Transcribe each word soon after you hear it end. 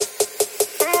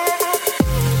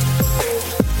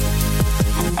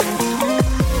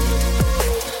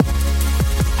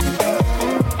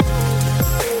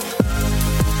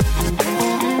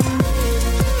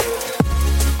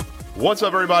What's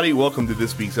up, everybody? Welcome to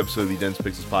this week's episode of the Dense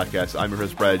Pixels Podcast. I'm your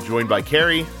host, Brad, joined by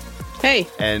Carrie. Hey.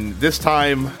 And this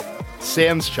time,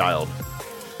 Sam's child,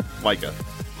 Micah.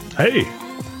 Hey.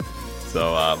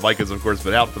 So, Micah's, of course,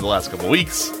 been out for the last couple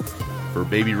weeks for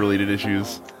baby-related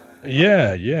issues.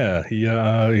 Yeah.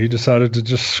 He decided to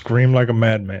just scream like a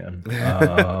madman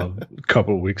a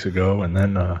couple of weeks ago, and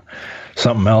then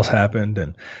something else happened.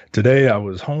 And today I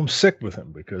was homesick with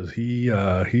him because he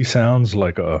sounds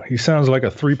like a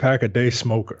 3-pack a day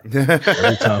smoker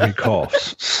every time he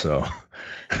coughs. So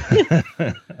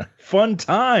fun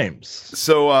times.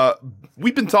 So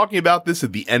we've been talking about this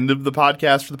at the end of the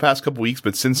podcast for the past couple weeks,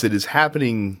 but since it is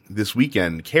happening this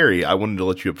weekend, Carrie, I wanted to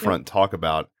let you up front talk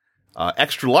about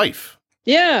Extra Life.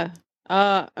 Yeah,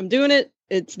 I'm doing it.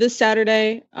 It's this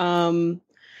Saturday.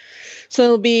 So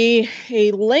it'll be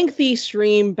a lengthy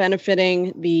stream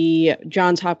benefiting the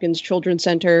Johns Hopkins Children's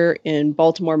Center in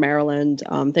Baltimore, Maryland.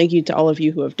 Thank you to all of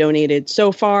you who have donated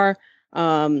so far.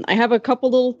 I have a couple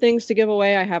little things to give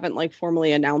away. I haven't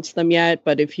formally announced them yet,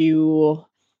 but if you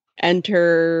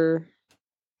enter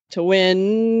to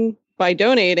win by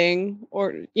donating,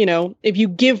 or, if you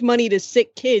give money to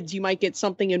sick kids, you might get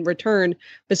something in return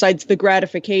besides the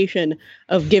gratification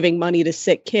of giving money to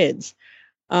sick kids.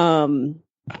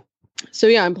 So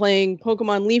yeah, I'm playing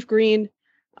Pokemon Leaf Green.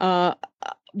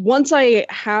 Once I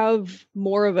have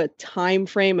more of a time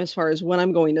frame as far as when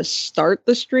I'm going to start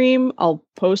the stream, I'll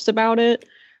post about it.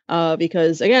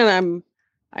 Because again,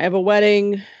 I have a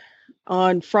wedding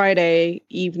on Friday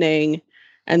evening,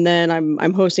 and then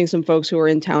I'm hosting some folks who are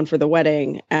in town for the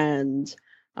wedding, and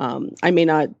I may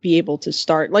not be able to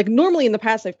start. Normally in the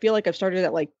past, I feel like I've started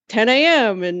at 10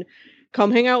 a.m. and come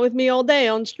hang out with me all day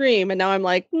on stream. And now I'm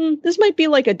like, this might be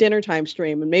like a dinner time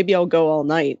stream, and maybe I'll go all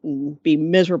night and be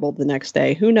miserable the next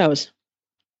day. Who knows?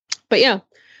 But yeah,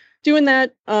 doing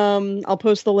that. I'll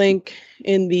post the link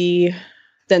in the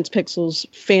Dense Pixels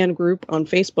fan group on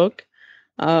Facebook,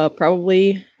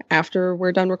 probably after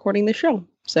we're done recording the show.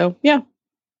 So yeah.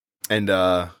 And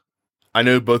I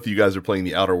know both of you guys are playing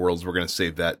the Outer Worlds. We're going to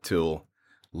save that till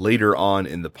later on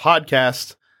in the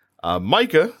podcast.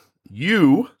 Micah,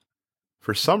 you,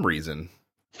 for some reason,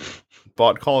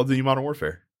 bought Call of Duty Modern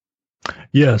Warfare.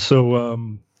 Yeah, so,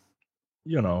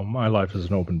 my life is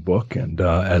an open book, and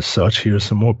as such, here's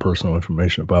some more personal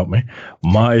information about me.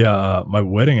 My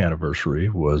wedding anniversary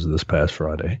was this past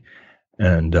Friday,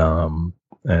 and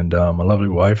my lovely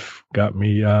wife got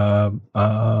me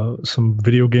some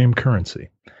video game currency.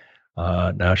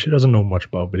 Now, she doesn't know much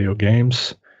about video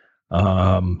games.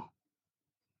 To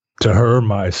her,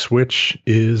 my Switch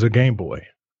is a Game Boy,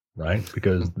 right?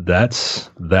 Because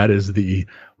that is the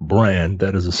brand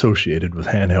that is associated with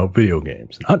handheld video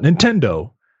games. Not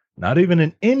Nintendo, not even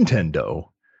an Nintendo,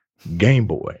 Game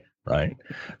Boy, right?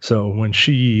 So when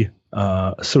she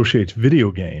associates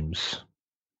video games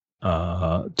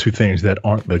to things that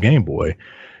aren't the Game Boy,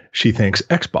 she thinks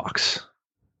Xbox.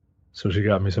 So she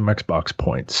got me some Xbox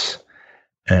points,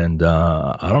 and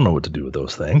I don't know what to do with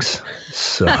those things.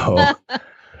 So I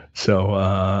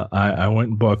went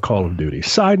and bought Call of Duty.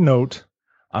 Side note,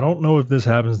 I don't know if this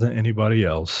happens to anybody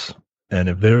else, and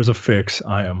if there's a fix,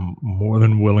 I am more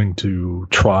than willing to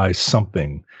try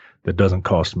something that doesn't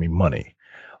cost me money.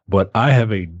 But I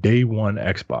have a day one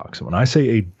Xbox. When I say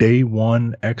a day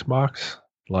one Xbox,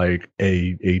 like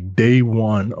a day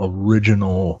one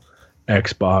original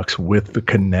Xbox with the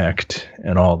Kinect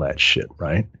and all that shit,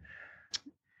 right?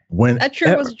 That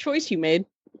sure was a choice you made.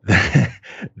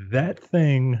 That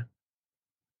thing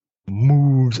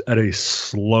moves at a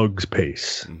slug's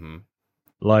pace. Mm-hmm.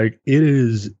 Like it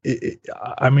is,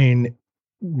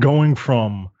 going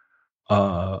from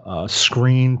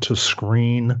screen to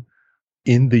screen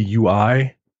in the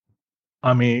UI,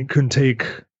 it can take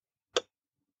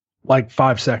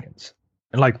 5 seconds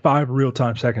and 5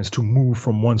 real-time seconds to move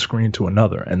from one screen to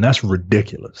another. And that's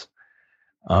ridiculous.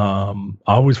 I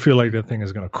always feel like that thing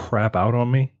is going to crap out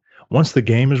on me. Once the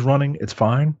game is running, it's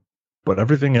fine, but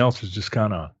everything else is just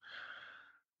kind of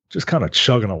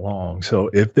chugging along. So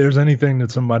if there's anything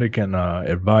that somebody can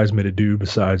advise me to do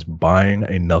besides buying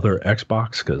another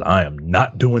Xbox, because I am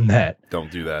not doing that.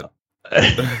 Don't do that.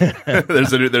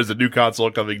 There's a new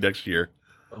console coming next year.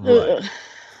 Right.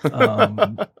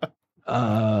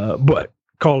 But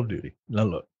Call of Duty. Now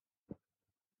look,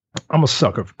 I'm a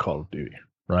sucker for Call of Duty,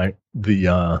 right?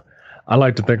 I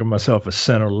like to think of myself as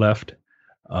center left,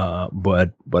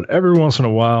 but every once in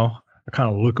a while I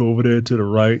kind of look over there to the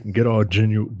right and get all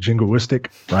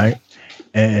jingoistic, right?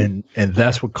 And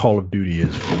that's what Call of Duty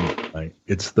is for me, right?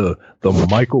 It's the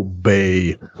Michael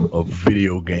Bay of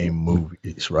video game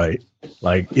movies, right?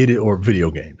 Or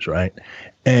video games, right?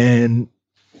 And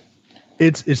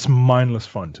it's mindless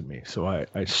fun to me. So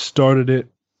I started it,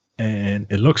 and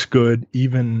it looks good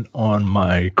even on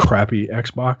my crappy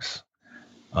Xbox.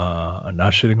 I'm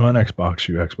not shitting on Xbox,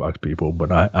 you Xbox people,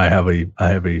 but I have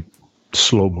a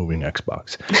slow moving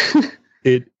Xbox.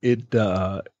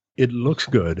 It looks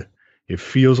good. It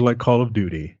feels like Call of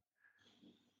Duty.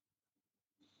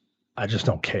 I just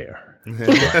don't care.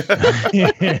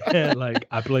 Like,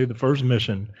 I played the first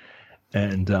mission,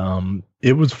 and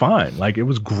it was fine. Like, it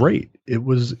was great. It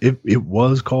was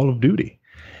Call of Duty.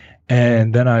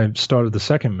 And then I started the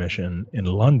second mission in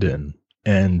London,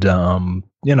 and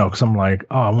because I'm like,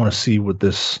 oh, I want to see what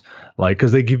this, like,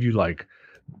 because they give you like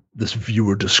this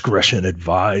viewer discretion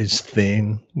advised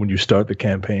thing when you start the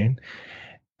campaign.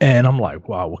 And I'm like,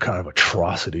 wow, what kind of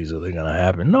atrocities are they going to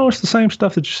happen? No, it's the same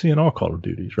stuff that you see in all Call of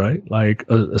Duties, right? Like,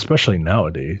 especially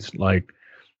nowadays, like,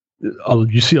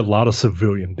 you see a lot of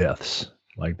civilian deaths.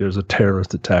 Like, there's a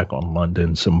terrorist attack on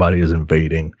London, somebody is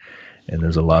invading, and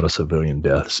there's a lot of civilian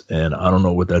deaths. And I don't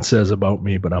know what that says about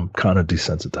me, but I'm kind of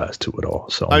desensitized to it all.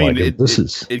 So I'm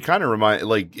it kind of reminds,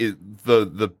 like,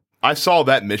 I saw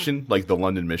that mission, like the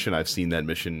London mission. I've seen that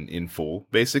mission in full,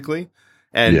 basically.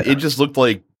 And it just looked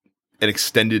like an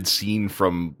extended scene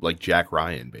from like Jack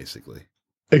Ryan, basically.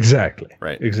 Exactly.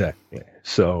 Right. Exactly.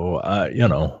 So,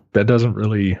 that doesn't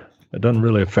really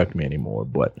affect me anymore,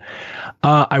 but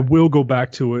I will go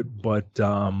back to it. But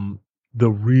the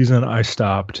reason I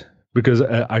stopped, because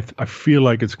I feel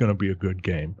like it's going to be a good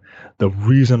game. The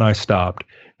reason I stopped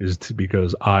is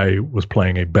because I was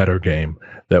playing a better game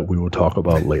that we will talk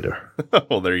about later.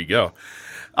 Well, there you go.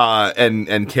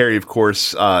 And Carrie, of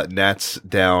course, Nats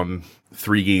down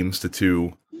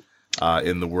 3-2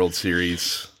 in the World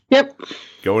Series. Yep.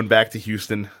 Going back to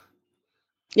Houston.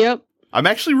 Yep. I'm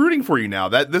actually rooting for you now.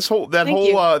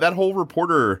 That whole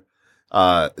reporter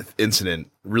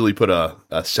incident really put a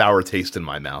sour taste in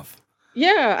my mouth.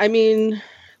 Yeah, I mean,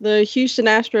 the Houston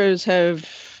Astros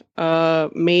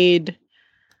have made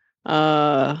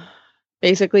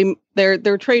basically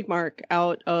their trademark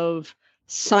out of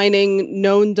signing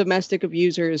known domestic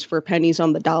abusers for pennies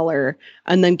on the dollar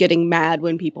and then getting mad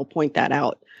when people point that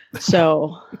out.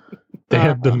 So they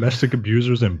have domestic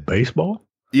abusers in baseball?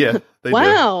 Yeah. They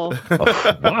wow. Do.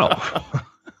 Oh, wow.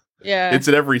 Yeah. It's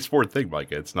in every sport thing,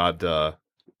 Micah. It's not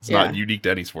not unique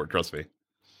to any sport, trust me.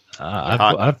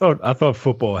 I thought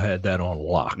football had that on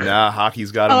lock. Nah,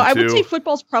 hockey's got it too. I would say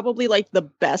football's probably like the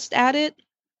best at it.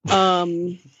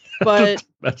 But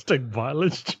domestic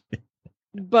violence.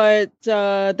 But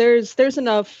there's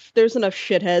enough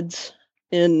shitheads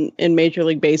in Major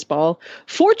League Baseball.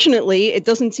 Fortunately, it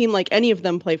doesn't seem like any of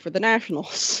them play for the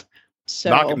Nationals.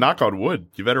 So knock on wood.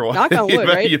 You better knock on wood,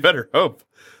 right? You better hope.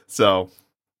 So,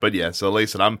 but yeah. So,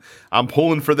 listen, I'm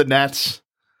pulling for the Nats.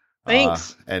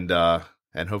 Thanks. And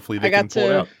hopefully they can pull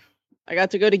it out. I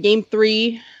got to go to Game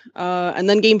 3, and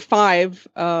then Game 5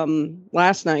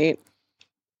 last night.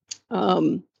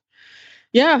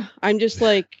 Yeah, I'm just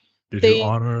like.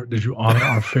 Did you honor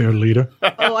our fair leader?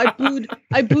 Oh, I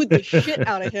booed the shit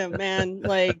out of him, man.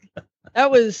 Like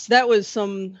that was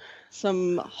some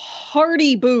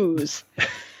hearty boos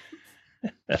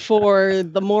for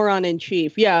the moron in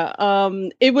chief. Yeah.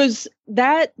 It was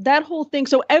that whole thing.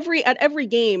 So at every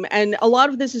game, and a lot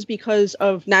of this is because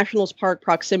of Nationals Park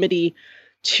proximity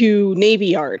to Navy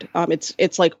Yard.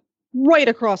 It's like right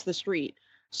across the street.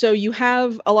 So you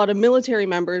have a lot of military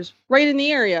members right in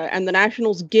the area, and the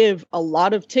Nationals give a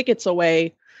lot of tickets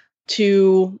away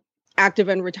to active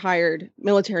and retired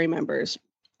military members.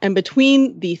 And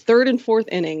between the third and fourth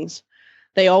innings,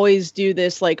 they always do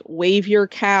this like wave your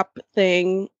cap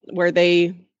thing where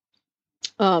they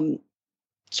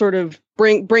sort of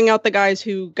bring out the guys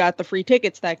who got the free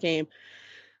tickets that game.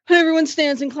 And everyone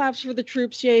stands and claps for the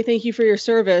troops. Yay, thank you for your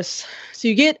service. So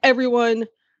you get everyone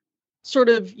sort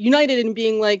of united in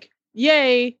being like,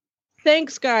 yay,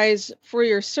 thanks guys for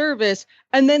your service.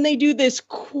 And then they do this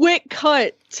quick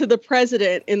cut to the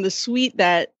president in the suite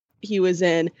that he was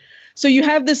in. So you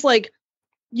have this like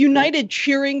united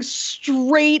cheering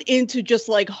straight into just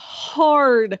like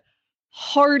hearty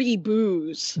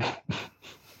boos.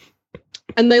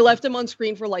 And they left him on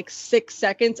screen for like 6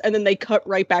 seconds, and then they cut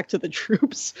right back to the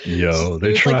troops. Yo,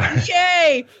 they tried. Like,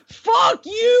 yay! Fuck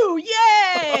you!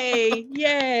 Yay!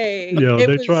 Yay! Yo,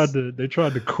 they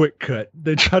tried to quick cut.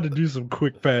 They tried to do some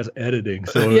quick fast editing,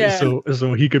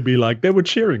 so he could be like, they were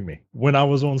cheering me when I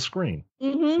was on screen.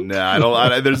 Mm-hmm.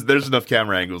 Nah, there's enough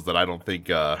camera angles that I don't think,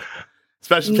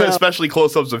 especially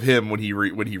close ups of him when he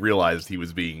realized he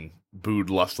was being booed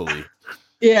lustily.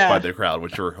 Yeah, by the crowd,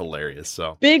 which were hilarious.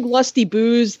 So big lusty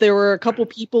boos. There were a couple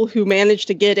people who managed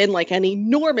to get in like an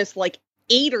enormous like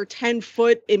 8 or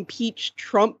 10-foot impeach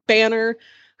Trump banner,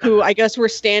 who I guess were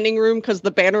standing room because the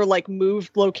banner like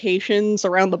moved locations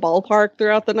around the ballpark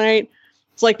throughout the night.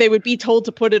 It's like they would be told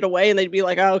to put it away and they'd be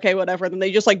like, oh, okay, whatever. Then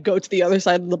they just like go to the other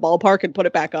side of the ballpark and put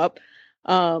it back up.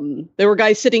 There were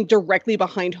guys sitting directly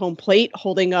behind home plate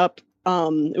holding up,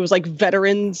 it was like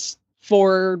veterans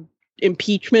for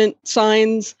impeachment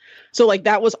signs. So like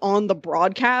that was on the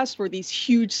broadcast, were these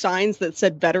huge signs that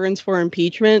said veterans for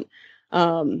impeachment.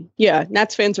 Yeah,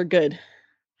 Nats fans are good.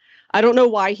 I don't know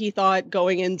why he thought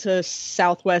going into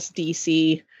Southwest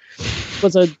DC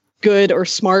was a good or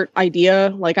smart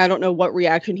idea. Like, I don't know what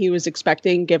reaction he was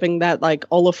expecting, given that like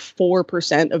all of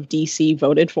 4% of DC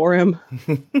voted for him.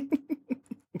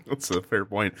 That's a fair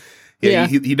point. Yeah.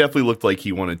 He definitely looked like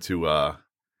he wanted to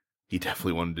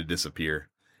disappear.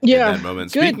 Yeah. In that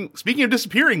moment. Speaking of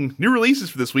disappearing, new releases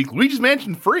for this week, Luigi's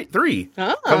Mansion 3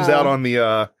 comes out on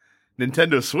the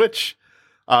Nintendo Switch.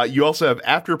 You also have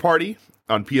After Party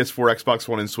on PS4, Xbox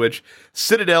One, and Switch.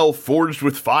 Citadel Forged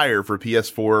with Fire for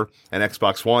PS4 and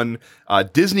Xbox One.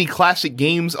 Disney Classic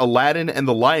Games, Aladdin, and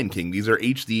The Lion King. These are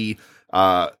HD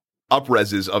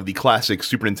upreses of the classic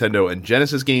Super Nintendo and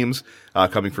Genesis games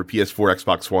coming for PS4,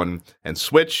 Xbox One, and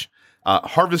Switch.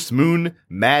 Harvest Moon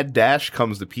Mad Dash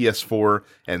comes to PS4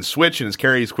 and Switch, and as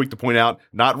Carrie is quick to point out,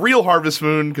 not real Harvest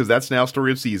Moon, because that's now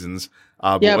Story of Seasons,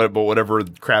 but whatever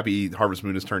crappy Harvest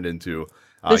Moon has turned into.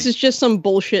 This is just some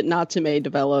bullshit Natsume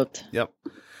developed. Yep.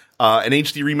 An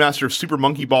HD remaster of Super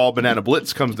Monkey Ball Banana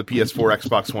Blitz comes to PS4,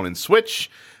 Xbox One, and Switch.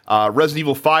 Resident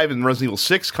Evil 5 and Resident Evil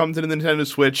 6 come to the Nintendo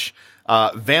Switch.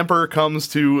 Vamper comes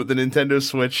to the Nintendo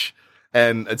Switch.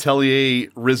 And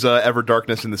Atelier Ryza Ever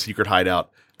Darkness in the Secret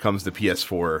Hideout comes to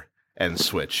PS4 and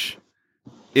Switch.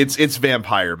 It's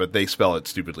vampire, but they spell it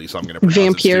stupidly, so I'm going to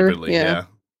pronounce it stupidly. Yeah.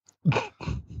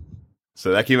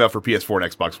 So that came out for PS4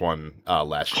 and Xbox One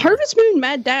last year. Harvest Moon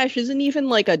Mad Dash isn't even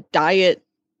like a diet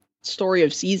Story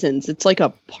of Seasons. It's like a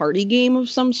party game of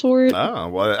some sort. Oh,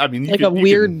 well, I mean, like a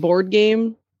weird board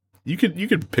game. You could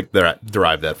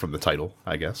derive that from the title,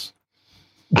 I guess.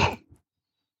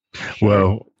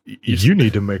 Well, you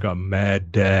need to make a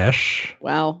mad dash.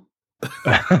 Wow.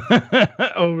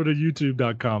 Over to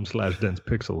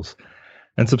youtube.com/densepixels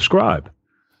and subscribe.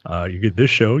 You get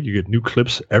this show, you get new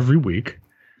clips every week.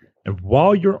 And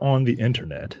while you're on the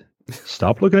internet,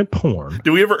 stop looking at porn.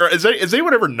 Is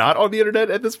anyone ever not on the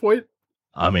internet at this point?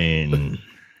 I mean,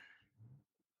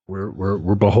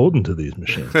 we're beholden to these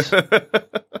machines.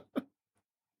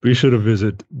 Be sure to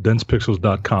visit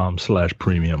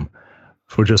densepixels.com/premium.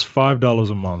 For just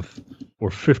 $5 a month or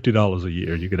 $50 a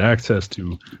year, you get access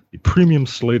to the premium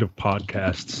slate of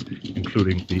podcasts,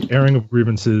 including The Airing of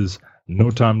Grievances,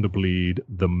 No Time to Bleed,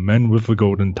 The Men with the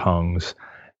Golden Tongues,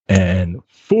 and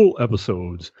full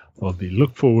episodes of the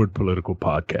Look Forward Political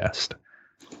Podcast.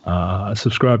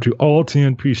 Subscribe to all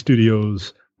TNP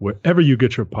Studios wherever you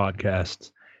get your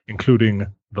podcasts, including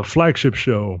the flagship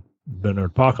show, The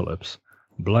Nerdpocalypse,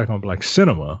 Black on Black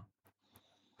Cinema,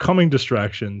 Coming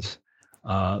Distractions,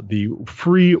 the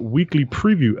free weekly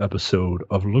preview episode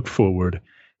of Look Forward,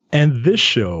 and this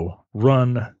show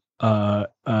run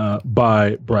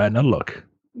by Brad. Now look,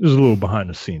 there's a little behind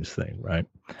the scenes thing, right?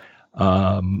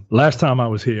 Last time I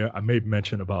was here, I made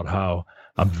mention about how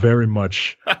I'm very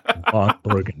much on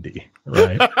Burgundy,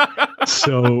 right?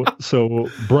 So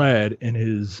Brad, in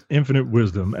his infinite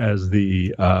wisdom as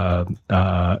the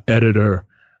editor,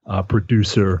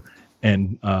 producer,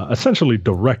 and essentially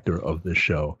director of this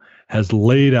show, has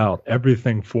laid out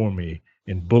everything for me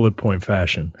in bullet point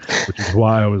fashion, which is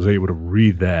why I was able to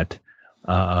read that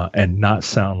and not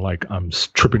sound like I'm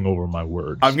tripping over my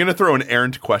words. I'm gonna throw an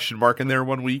errant question mark in there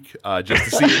one week, just to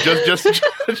see, just to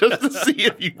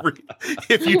see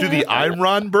if you do the I'm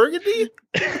Ron Burgundy,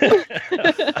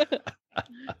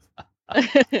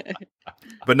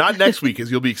 but not next week,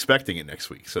 because you'll be expecting it next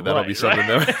week. So that'll be something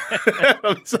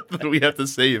that'll be something we have to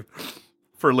save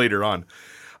for later on.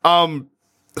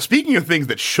 Speaking of things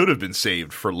that should have been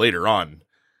saved for later on,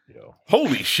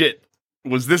 holy shit,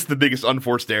 was this the biggest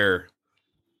unforced error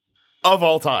of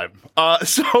all time?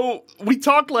 So we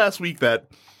talked last week that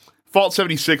Fallout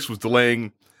 76 was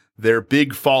delaying their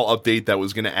big fall update that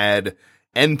was going to add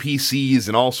NPCs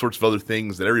and all sorts of other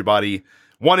things that everybody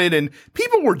wanted, and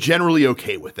people were generally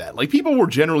okay with that. Like, people were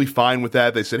generally fine with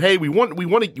that. They said, "Hey, we want you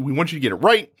to get it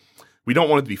right. We don't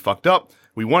want it to be fucked up.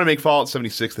 We want to make Fallout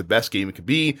 76 the best game it could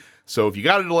be. So if you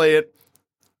got to delay it,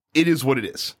 it is what it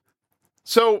is."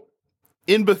 So,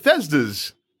 in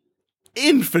Bethesda's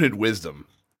infinite wisdom,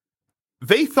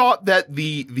 they thought that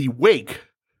the wake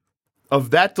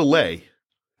of that delay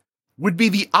would be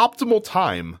the optimal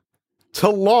time to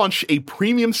launch a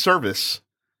premium service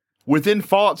within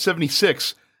Fallout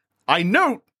 76, I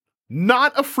note,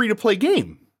 not a free-to-play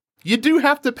game. You do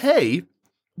have to pay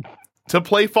to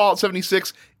play Fallout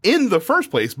 76 in the first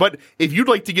place, but if you'd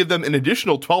like to give them an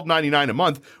additional $12.99 a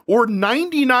month or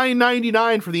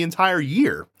 $99.99 for the entire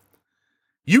year,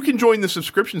 you can join the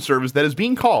subscription service that is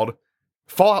being called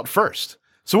Fallout First.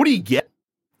 So what do you get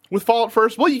with Fallout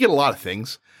First? Well, you get a lot of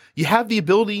things. You have the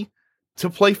ability to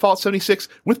play Fallout 76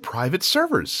 with private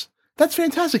servers. That's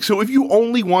fantastic. So if you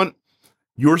only want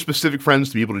your specific friends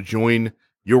to be able to join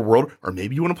your world, or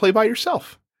maybe you want to play by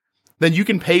yourself, then you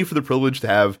can pay for the privilege to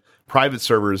have private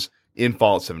servers in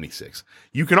Fallout 76.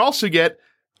 You can also get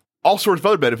all sorts of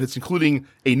other benefits, including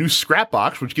a new scrap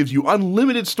box, which gives you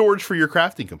unlimited storage for your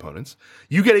crafting components.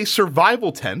 You get a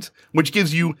survival tent, which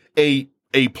gives you a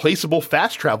placeable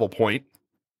fast travel point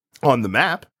on the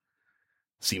map.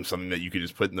 Seems something that you could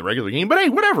just put in the regular game, but hey,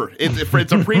 whatever.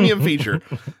 It's a premium feature.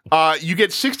 You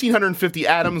get 1,650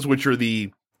 atoms, which are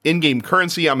the in-game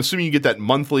currency. I'm assuming you get that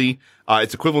monthly.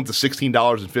 It's equivalent to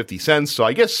 $16.50. So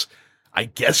I guess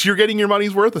you're getting your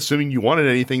money's worth, assuming you wanted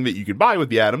anything that you could buy with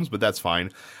the atoms, but that's fine.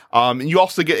 And you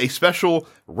also get a special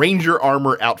Ranger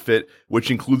armor outfit, which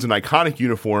includes an iconic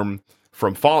uniform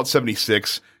from Fallout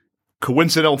 76.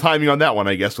 Coincidental timing on that one,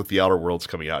 I guess, with the Outer Worlds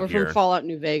coming out here. Or from Fallout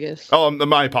New Vegas. Oh,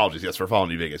 my apologies. Yes, for Fallout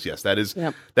New Vegas. Yes, that is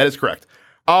correct.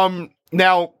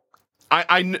 Now,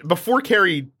 I before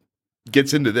Carrie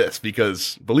gets into this,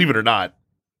 because believe it or not,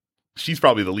 she's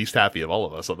probably the least happy of all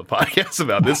of us on the podcast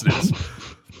about this news.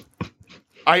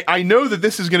 I know that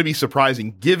this is going to be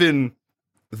surprising, given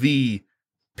the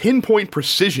pinpoint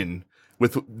precision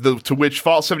to which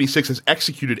Fallout 76 has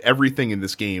executed everything in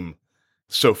this game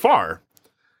so far.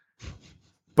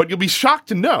 But you'll be shocked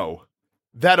to know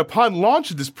that upon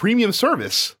launch of this premium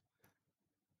service,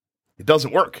 it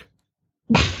doesn't work.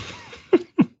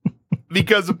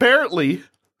 Because apparently,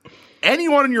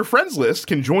 anyone on your friends list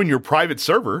can join your private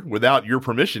server without your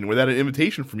permission, without an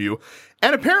invitation from you.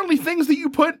 And apparently things that you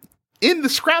put in the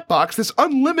scrap box, this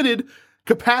unlimited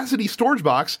capacity storage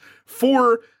box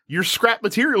for your scrap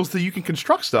materials that you can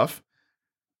construct stuff,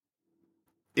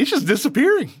 it's just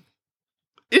disappearing.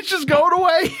 It's just going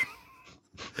away.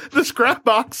 The scrap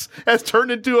box has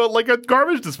turned into a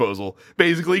garbage disposal,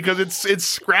 basically, because it's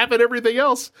scrapping everything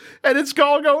else, and it's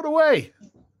all going away.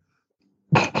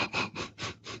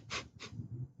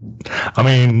 I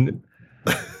mean,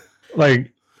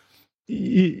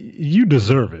 you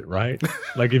deserve it, right?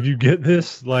 Like, if you get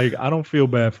this, I don't feel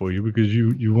bad for you, because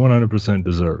you 100%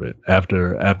 deserve it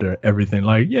after everything.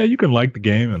 Yeah, you can like the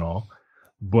game and all,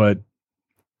 but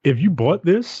if you bought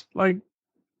this,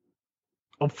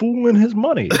 a fool in his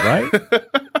money, right?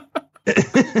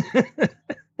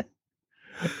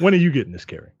 When are you getting this,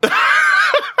 Carrie?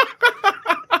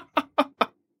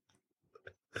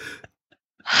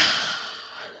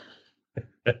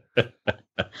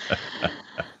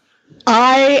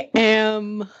 I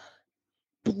am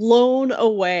blown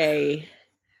away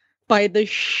by the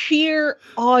sheer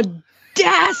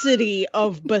audacity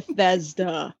of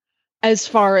Bethesda as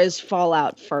far as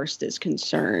Fallout First is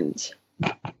concerned.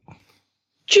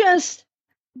 Just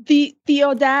the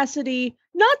audacity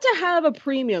not to have a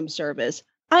premium service.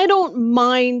 I don't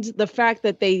mind the fact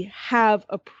that they have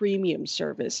a premium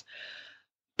service,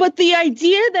 but the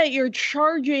idea that you're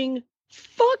charging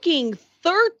fucking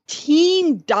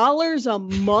 $13 a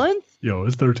month. Yo,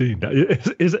 it's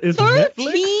 $13. Is 13?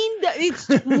 It's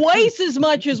twice as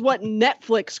much as what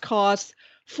Netflix costs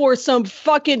for some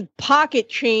fucking pocket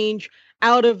change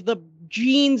out of the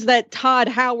jeans that Todd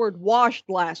Howard washed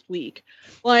last week.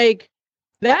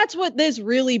 That's what this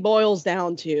really boils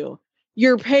down to.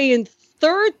 You're paying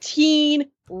 13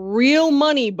 real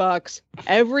money bucks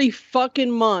every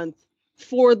fucking month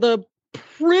for the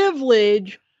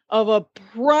privilege of a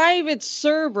private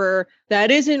server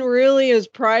that isn't really as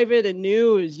private and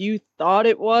new as you thought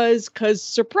it was. Because,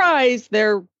 surprise,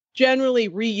 they're generally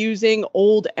reusing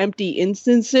old empty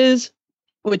instances,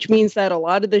 which means that a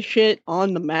lot of the shit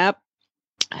on the map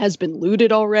has been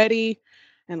looted already,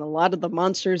 and a lot of the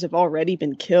monsters have already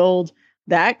been killed.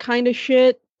 That kind of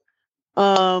shit.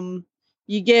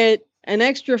 You get an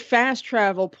extra fast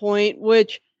travel point,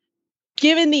 which,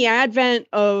 given the advent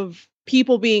of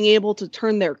people being able to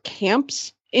turn their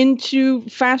camps into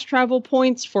fast travel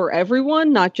points for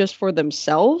everyone, not just for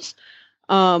themselves,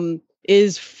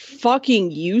 is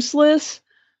fucking useless.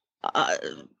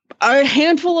 A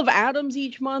handful of atoms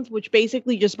each month, which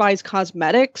basically just buys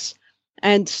cosmetics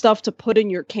and stuff to put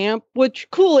in your camp, which,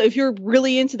 cool, if you're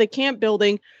really into the camp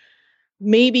building,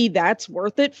 maybe that's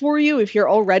worth it for you if you're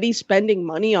already spending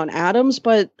money on atoms,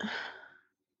 but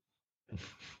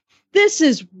this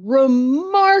is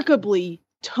remarkably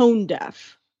tone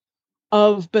deaf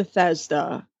of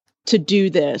Bethesda to do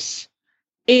this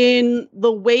in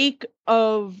the wake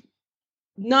of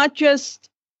not just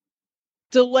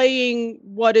delaying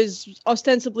what is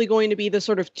ostensibly going to be the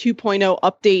sort of 2.0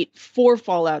 update for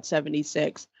Fallout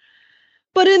 76,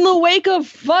 but in the wake of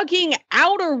fucking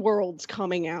Outer Worlds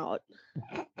coming out.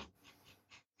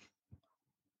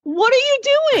 What are you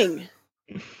doing?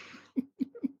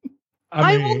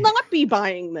 I will not be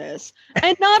buying this.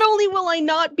 And not only will I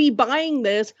not be buying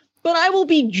this, but I will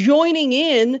be joining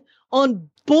in on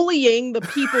bullying the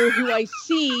people who I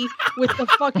see with the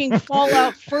fucking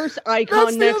Fallout First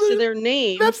icon next to their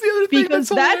name. That's the other thing. Because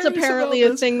that's apparently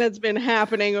a thing that's been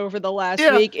happening over the last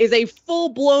week, is a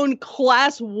full-blown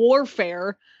class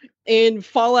warfare in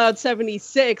Fallout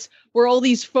 76, where all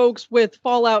these folks with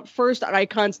Fallout First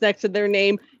icons next to their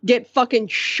name get fucking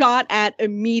shot at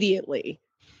immediately.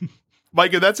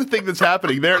 Micah, that's the thing that's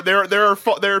happening. There are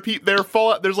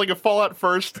Fallout. There's like a Fallout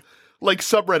First like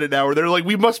subreddit now where they're like,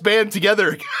 we must band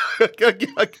together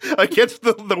against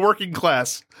the working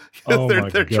class. Oh they're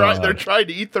trying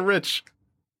to eat the rich.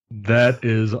 That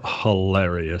is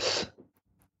hilarious.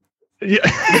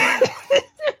 Yeah.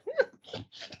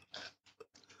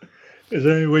 Is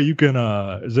there any way you can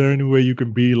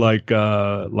be like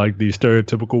the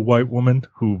stereotypical white woman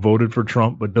who voted for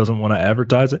Trump but doesn't want to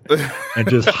advertise it and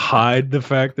just hide the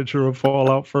fact that you're a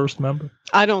Fallout First member?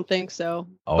 I don't think so.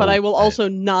 But I will also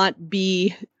not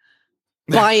be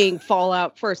buying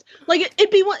Fallout First. Like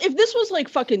it'd be if this was like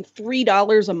fucking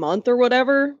 $3 a month or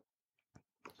whatever.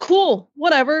 Cool,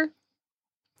 whatever.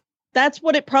 That's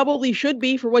what it probably should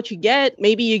be for what you get.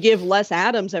 Maybe you give less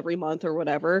Adams every month or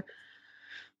whatever.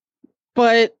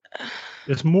 But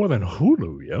it's more than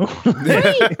Hulu, yo.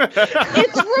 Right?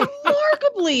 It's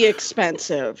remarkably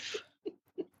expensive.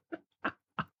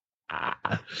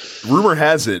 Rumor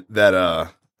has it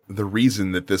that the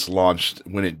reason that this launched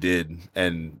when it did,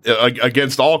 and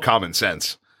against all common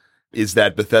sense, is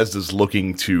that Bethesda's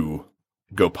looking to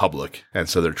go public, and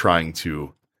so they're trying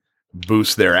to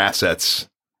boost their assets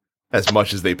as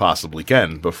much as they possibly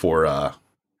can before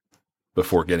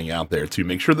getting out there to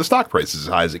make sure the stock price is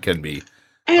as high as it can be.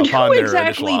 And who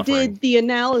exactly did the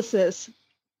analysis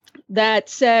that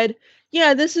said,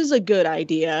 yeah, this is a good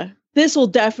idea. This will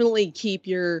definitely keep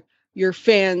your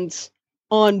fans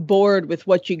on board with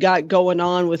what you got going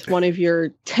on with one of your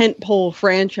tentpole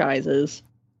franchises.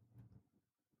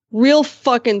 Real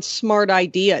fucking smart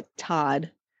idea, Todd.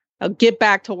 Now get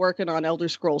back to working on Elder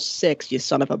Scrolls 6, you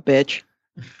son of a bitch.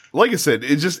 Like I said,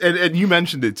 it just, and you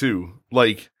mentioned it too,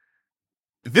 like,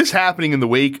 this happening in the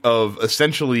wake of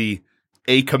essentially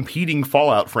a competing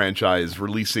Fallout franchise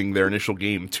releasing their initial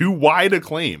game to wide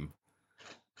acclaim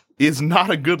is not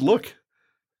a good look.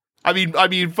 I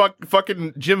mean,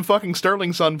 fucking Jim fucking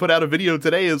Sterling's son put out a video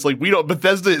today. Is like,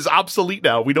 Bethesda is obsolete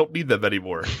now. We don't need them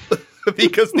anymore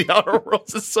because the Outer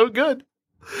Worlds is so good.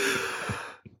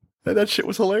 And that shit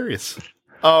was hilarious.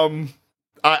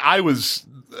 I was,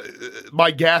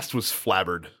 my gas was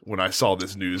flabbered when I saw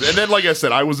this news. And then, like I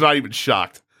said, I was not even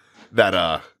shocked that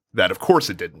of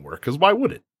course it didn't work. Because why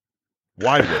would it?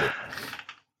 Why would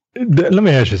it? Let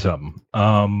me ask you something.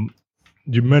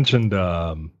 You mentioned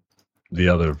the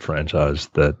other franchise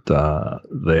that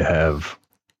they have.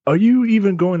 Are you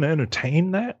even going to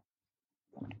entertain that?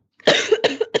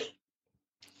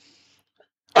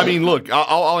 I mean, look,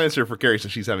 I'll answer for Carrie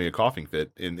since she's having a coughing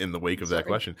fit in the wake of that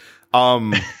question.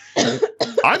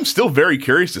 I'm still very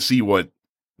curious to see what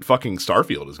fucking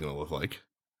Starfield is going to look like.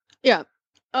 Yeah.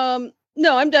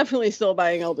 No, I'm definitely still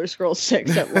buying Elder Scrolls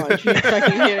 6 at launch. Are you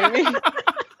fucking kidding me?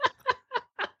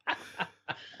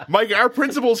 Mike, our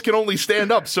principles can only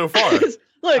stand up so far.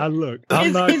 Look,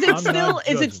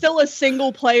 is it still a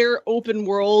single player open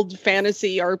world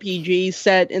fantasy RPG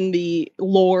set in the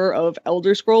lore of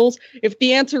Elder Scrolls? If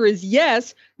the answer is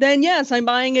yes, then yes, I'm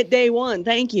buying it day one.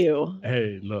 Thank you.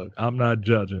 Hey, look, I'm not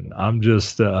judging. I'm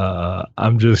just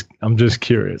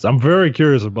curious. I'm very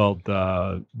curious about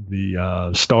the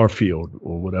Starfield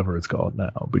or whatever it's called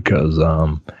now, because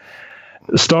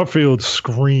Starfield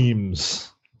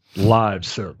screams live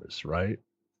service, right?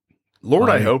 Lord,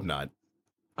 I hope not.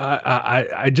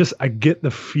 I get the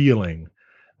feeling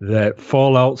that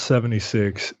Fallout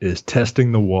 76 is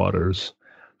testing the waters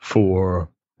for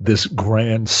this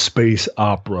grand space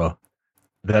opera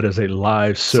that is a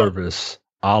live service,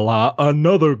 a la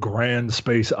another grand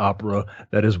space opera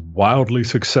that is wildly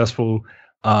successful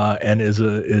and is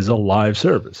a live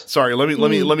service. Sorry, let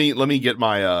me get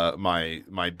my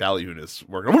my ballyhooness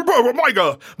working.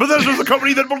 Micah, Bethesda's a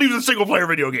company that believes in single player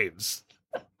video games.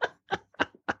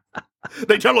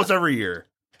 They tell us every year.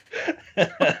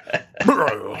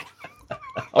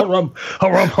 Harumph,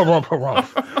 harumph, harumph,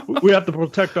 harumph. We have to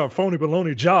protect our phony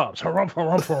baloney jobs. Harumph,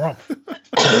 harumph,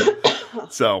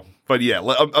 harumph. So, but yeah,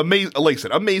 amazing. Like I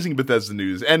said, amazing Bethesda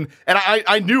news, and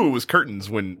I knew it was curtains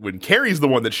when Carrie's the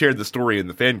one that shared the story in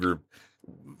the fan group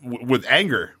with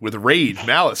anger, with rage,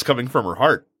 malice coming from her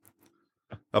heart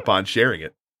upon sharing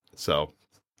it. So,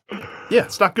 yeah,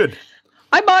 it's not good.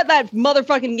 I bought that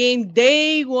motherfucking game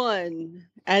day one,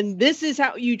 and this is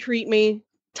how you treat me,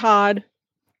 Todd.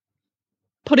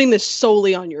 Putting this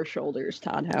solely on your shoulders,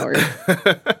 Todd Howard.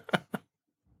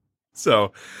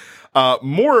 So,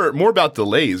 more about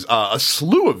delays. A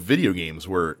slew of video games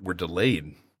were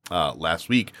delayed last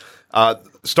week.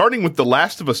 Starting with The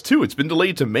Last of Us 2, it's been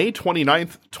delayed to May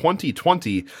 29th,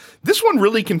 2020. This one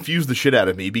really confused the shit out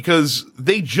of me because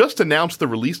they just announced the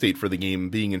release date for the game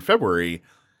being in February,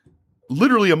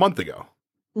 literally a month ago.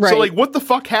 Right. So, like, what the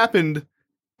fuck happened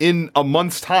in a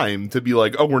month's time to be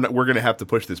like, oh, we're going to have to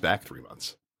push this back 3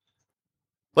 months?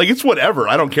 Like, it's whatever.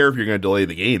 I don't care if you're going to delay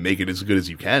the game, make it as good as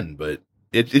you can, but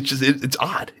it's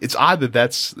odd. It's odd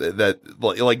that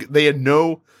like they had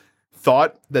no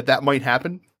thought that might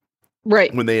happen.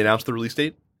 Right. When they announced the release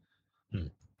date.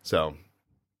 So,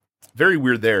 very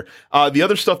weird there. The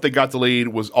other stuff that got delayed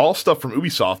was all stuff from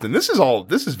Ubisoft, and this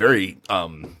is very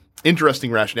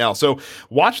interesting rationale. So,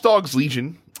 Watch Dogs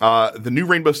Legion, the new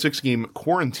Rainbow Six game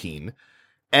Quarantine,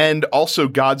 and also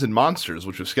Gods and Monsters,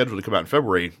 which was scheduled to come out in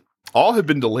February, all have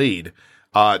been delayed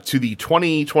to the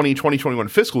 2020-2021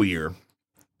 fiscal year,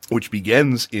 which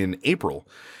begins in April.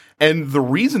 And the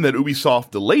reason that Ubisoft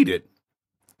delayed it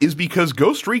is because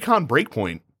Ghost Recon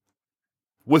Breakpoint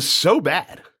was so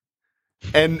bad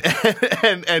and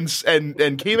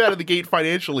came out of the gate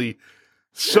financially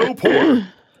so poor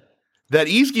that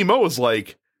Yves Guillemot was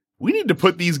like, we need to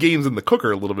put these games in the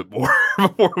cooker a little bit more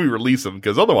before we release them,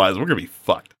 because otherwise we're going to be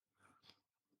fucked.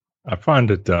 I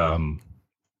find it, I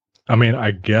mean,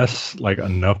 I guess like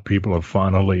enough people are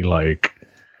finally like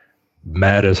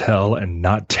mad as hell and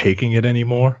not taking it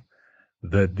anymore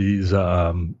that these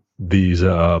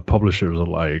publishers are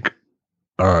like,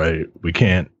 all right, we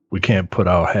can't put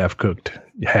out half-cooked,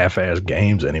 half-assed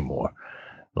games anymore.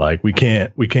 Like we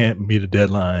can't meet a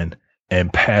deadline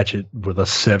and patch it with a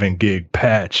 7 gig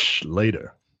patch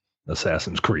later.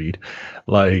 Assassin's Creed.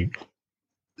 Like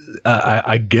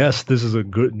I guess this is a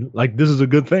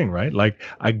good thing, right? Like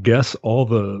I guess all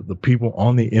the people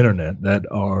on the internet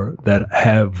that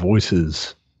have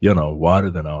voices, wider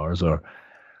than ours are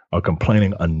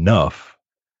complaining enough.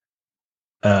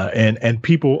 And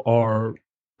people are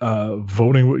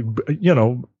voting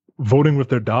with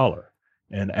their dollar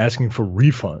and asking for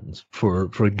refunds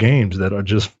for games that are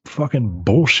just fucking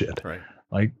bullshit. Right.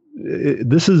 Like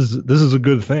this is a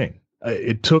good thing.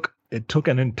 It took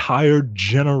an entire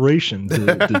generation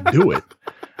to do it,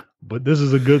 but this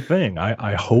is a good thing.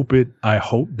 I hope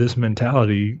this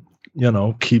mentality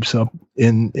keeps up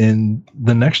in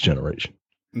the next generation.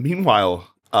 Meanwhile,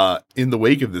 in the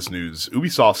wake of this news,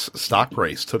 Ubisoft's stock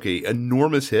price took an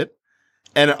enormous hit,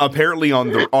 and apparently on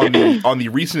the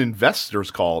recent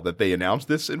investors call that they announced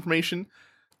this information,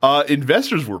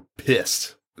 investors were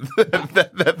pissed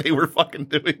that they were fucking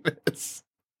doing this.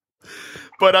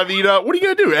 But I mean, what are you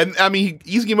gonna do? And I mean,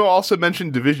 Yves Guillemot also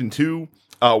mentioned Division 2,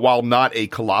 while not a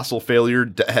colossal failure,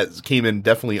 came in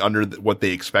definitely under what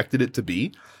they expected it to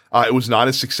be. It was not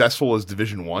as successful as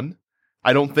Division 1,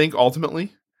 I don't think,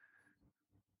 ultimately.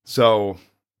 So,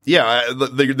 yeah,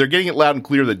 they're getting it loud and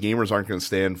clear that gamers aren't going to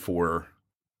stand for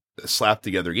slapped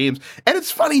together games. And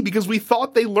it's funny because we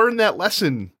thought they learned that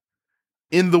lesson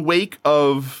in the wake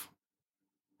of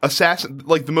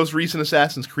the most recent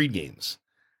Assassin's Creed games.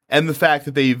 And the fact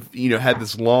that they've, had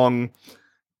this long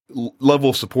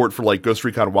level of support for like Ghost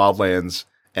Recon Wildlands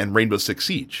and Rainbow Six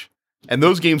Siege. And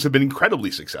those games have been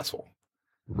incredibly successful.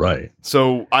 Right.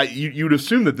 So you'd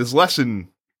assume that this lesson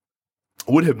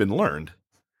would have been learned.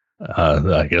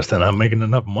 I guess they're not making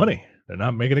enough money. They're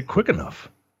not making it quick enough.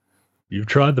 You've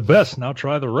tried the best. Now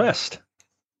try the rest.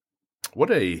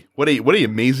 What a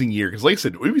amazing year. Because like I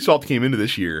said, Ubisoft came into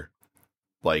this year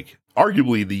like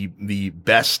arguably the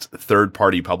best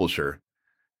third-party publisher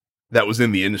that was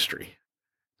in the industry.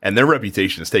 And their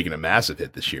reputation has taken a massive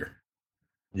hit this year.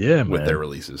 Yeah, with their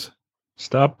releases.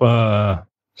 Stop trying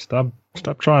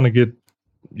to get,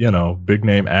 big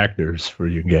name actors for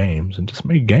your games and just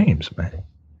make games, man.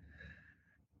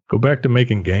 Go back to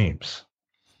making games.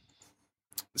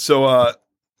 So,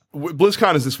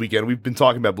 BlizzCon is this weekend. We've been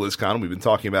talking about BlizzCon. We've been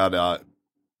talking about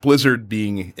Blizzard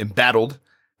being embattled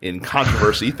in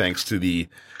controversy thanks to the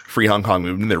Free Hong Kong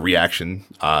movement, their reaction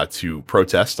to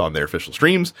protests on their official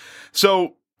streams.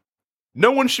 So,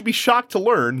 no one should be shocked to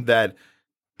learn that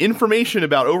information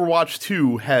about Overwatch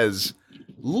 2 has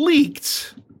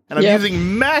leaked, and I'm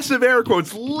using massive air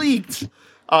quotes, leaked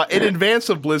in advance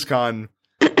of BlizzCon.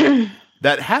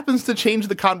 That happens to change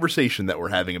the conversation that we're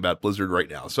having about Blizzard right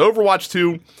now. So Overwatch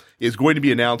 2 is going to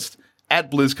be announced at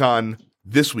BlizzCon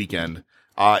this weekend.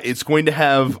 It's going to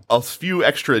have a few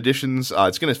extra additions.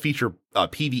 It's going to feature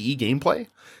PvE gameplay.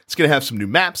 It's going to have some new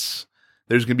maps.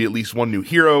 There's going to be at least one new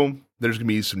hero. There's going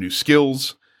to be some new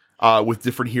skills with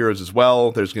different heroes as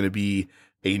well. There's going to be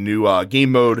a new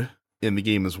game mode in the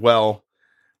game as well.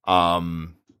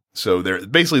 So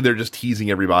they're just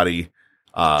teasing everybody.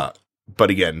 But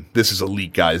again, this is a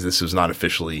leak, guys. This is not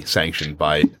officially sanctioned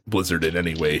by Blizzard in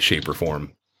any way, shape, or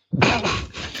form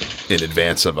in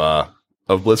advance of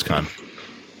BlizzCon.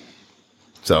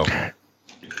 So,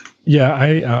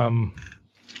 yeah,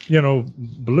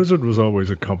 Blizzard was always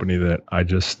a company that I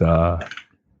just, I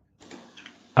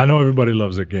know everybody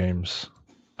loves their games.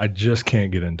 I just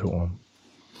can't get into them.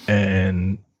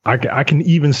 And I can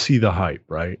even see the hype,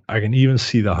 right? I can even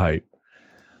see the hype.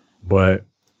 But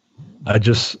I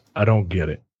don't get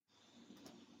it.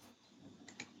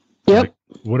 Yep. Like,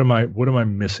 what am I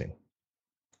missing?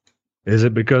 Is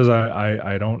it because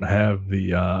I don't have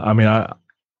the, I'm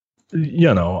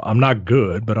not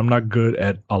good, but I'm not good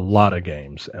at a lot of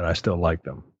games and I still like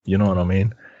them. You know what I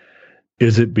mean?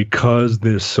 Is it because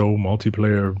they're so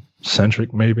multiplayer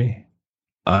centric? Maybe.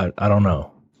 I don't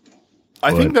know.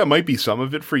 I think that might be some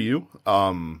of it for you.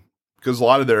 Because a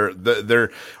lot of their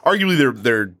arguably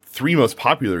their three most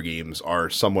popular games are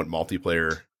somewhat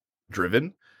multiplayer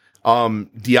driven.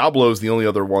 Diablo is the only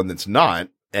other one that's not,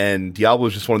 and Diablo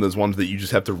is just one of those ones that you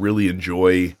just have to really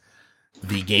enjoy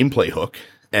the gameplay hook.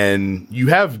 And you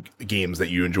have games that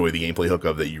you enjoy the gameplay hook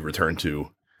of that you return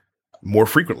to more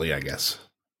frequently, I guess.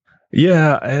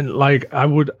 Yeah, and like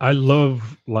I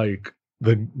love like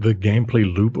the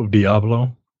gameplay loop of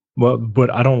Diablo, but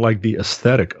I don't like the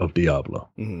aesthetic of Diablo.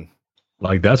 Mm-hmm.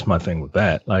 Like that's my thing with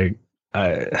that. Like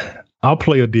I'll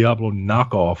play a Diablo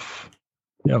knockoff,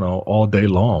 all day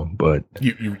long. But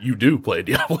you do play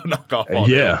Diablo knockoff all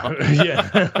day long.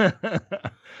 Yeah.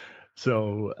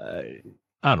 So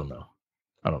I don't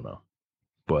know.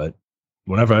 But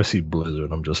whenever I see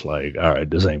Blizzard, I'm just like, all right,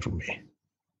 this ain't for me.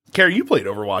 Carrie, you played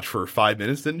Overwatch for 5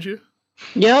 minutes, didn't you?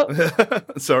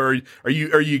 Yep. So are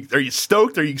you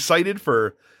stoked? Are you excited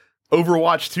for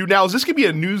Overwatch 2? Now, is this going to be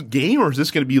a new game or is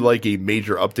this going to be like a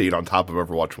major update on top of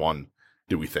Overwatch 1,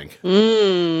 do we think?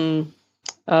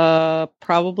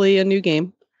 Probably a new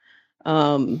game.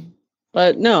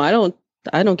 But no, I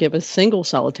don't give a single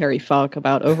solitary fuck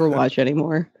about Overwatch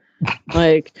anymore.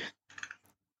 Like,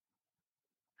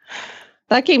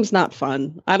 that game's not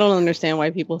fun. I don't understand why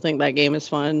people think that game is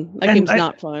fun. Game's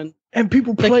not fun. And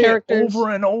people play it over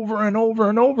and over and over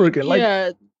and over again. Like,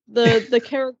 yeah, the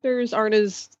characters aren't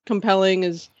as compelling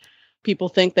as people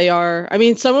think they are. I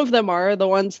mean, some of them are the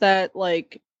ones that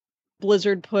like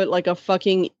Blizzard put like a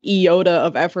fucking iota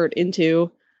of effort into,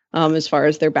 as far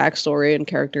as their backstory and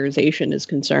characterization is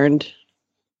concerned.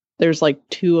 There's like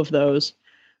 2 of those.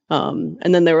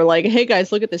 And then they were like, hey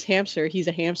guys, look at this hamster. He's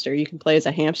a hamster. You can play as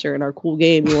a hamster in our cool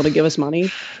game. You want to give us money?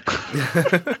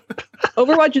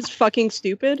 Overwatch is fucking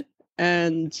stupid.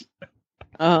 And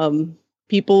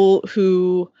people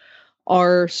who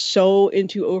are so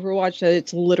into Overwatch that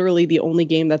it's literally the only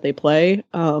game that they play,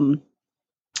 I'm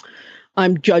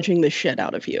judging the shit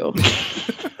out of you.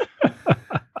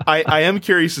 I am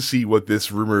curious to see what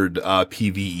this rumored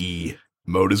PvE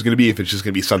mode is going to be, if it's just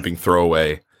going to be something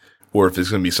throwaway, or if it's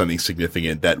going to be something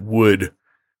significant that would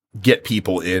get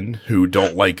people in who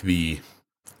don't like the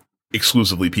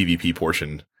exclusively PvP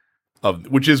portion of,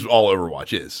 which is all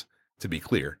Overwatch is, to be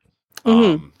clear.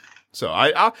 Mm-hmm. So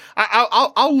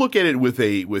I'll look at it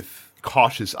with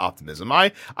cautious optimism.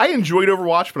 I enjoyed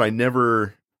Overwatch, but I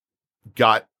never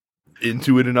got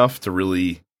into it enough to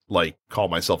really like call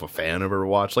myself a fan of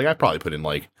Overwatch. Like I probably put in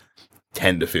like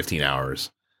 10 to 15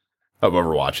 hours of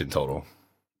Overwatch in total.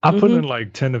 I put in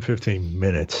like 10 to 15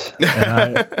 minutes.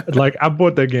 And I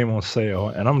bought that game on sale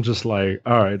and I'm just like,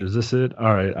 all right, is this it?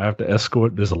 All right, I have to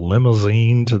escort this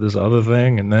limousine to this other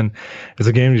thing. And then it's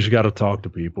a game you just got to talk to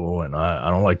people. And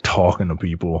I don't like talking to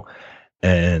people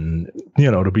and,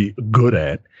 to be good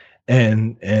at.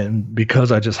 And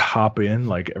because I just hop in,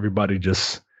 like everybody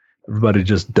just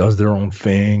does their own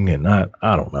thing. And I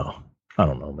don't know. I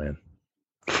don't know, man.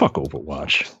 Fuck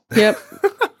Overwatch. Yep.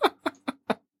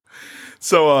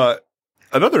 So,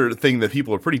 another thing that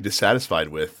people are pretty dissatisfied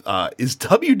with is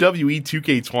WWE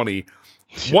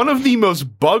 2K20, one of the most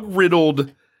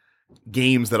bug-riddled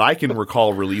games that I can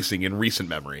recall releasing in recent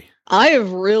memory. I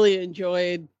have really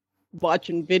enjoyed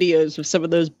watching videos of some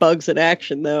of those bugs in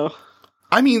action, though.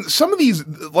 I mean, some of these,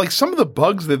 like some of the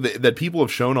bugs that people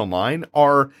have shown online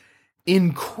are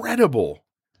incredible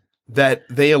that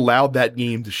they allowed that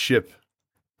game to ship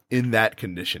in that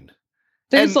condition.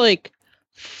 There's like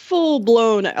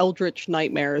full-blown eldritch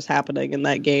nightmares happening in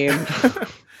that game.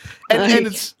 and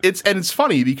it's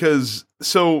funny because,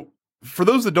 so for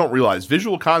those that don't realize,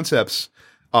 Visual Concepts,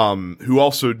 who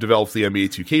also develops the NBA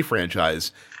 2K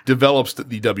franchise, develops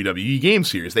the WWE game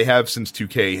series. They have since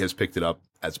 2K has picked it up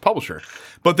as a publisher,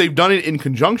 but they've done it in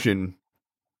conjunction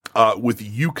with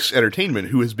Yuke's Entertainment,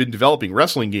 who has been developing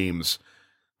wrestling games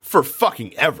for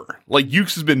fucking ever. Like,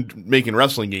 Yuke's has been making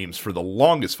wrestling games for the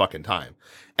longest fucking time.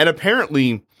 And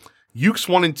apparently, Yuke's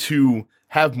wanted to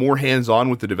have more hands-on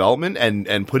with the development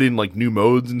and put in, like, new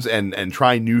modes and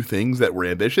try new things that were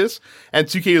ambitious. And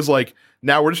 2K is like,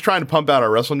 now we're just trying to pump out our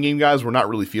wrestling game, guys. We're not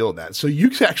really feeling that. So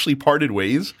Yuke's actually parted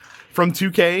ways from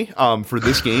 2K for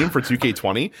this game, for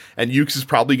 2K20. And Yuke's is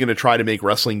probably going to try to make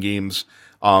wrestling games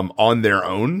on their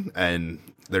own. And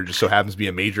there just so happens to be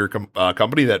a major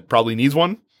company that probably needs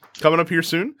one coming up here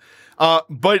soon.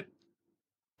 But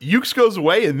Yuke's goes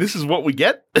away, and this is what we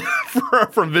get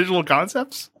from Visual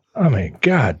Concepts. I mean,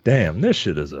 god damn, this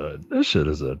shit is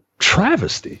a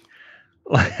travesty.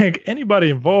 Like, anybody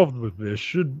involved with this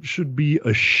should be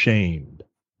ashamed.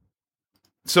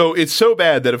 So it's so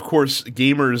bad that, of course,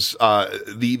 gamers,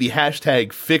 the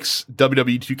hashtag fix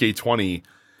WWE 2K20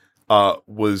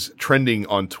 was trending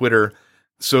on Twitter.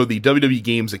 So the WWE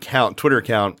Games Twitter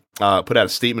account, put out a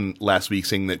statement last week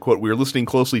saying that, quote, "We are listening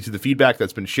closely to the feedback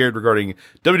that's been shared regarding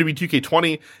WWE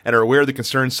 2K20 and are aware of the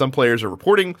concerns some players are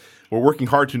reporting. We're working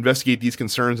hard to investigate these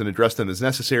concerns and address them as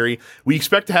necessary. We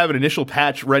expect to have an initial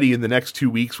patch ready in the next 2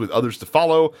 weeks with others to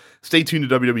follow. Stay tuned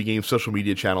to WWE Games social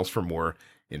media channels for more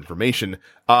information."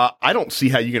 I don't see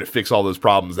how you're going to fix all those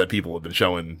problems that people have been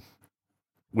showing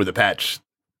with a patch,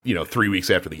 3 weeks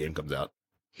after the game comes out.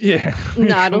 Yeah.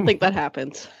 No, I don't think that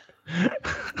happens.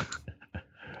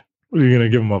 Are you going to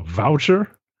give them a voucher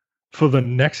for the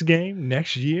next game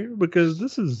next year? Because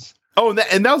this is... Oh,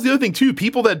 and that was the other thing, too.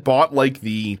 People that bought,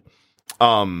 the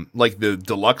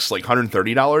deluxe,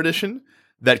 $130 edition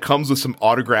that comes with some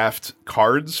autographed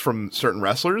cards from certain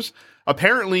wrestlers,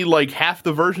 apparently, half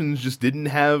the versions just didn't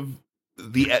have...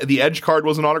 The Edge card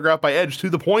wasn't autographed by Edge, to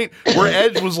the point where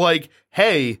Edge was like,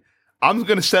 hey, I'm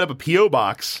going to set up a P.O.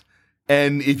 box,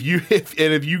 and if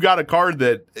you got a card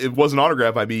that it wasn't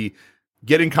autographed by me,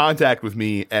 get in contact with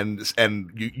me and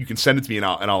you can send it to me and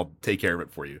I'll take care of it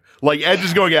for you. Like, Edge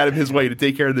is going out of his way to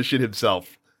take care of this shit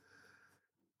himself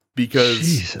because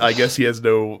Jesus. I guess he has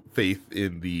no faith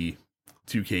in the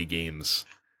 2K Games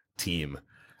team.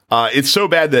 It's so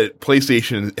bad that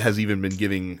PlayStation has even been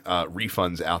giving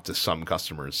refunds out to some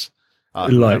customers. That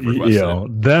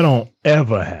don't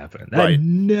ever happen. That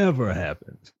never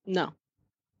happens. No.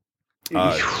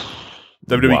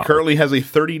 WWE currently has a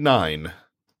 39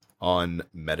 on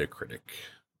Metacritic.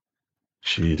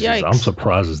 Jesus, yikes. I'm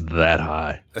surprised it's that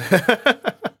high.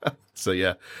 So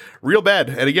yeah, real bad.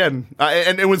 And again,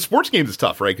 and with sports games, it's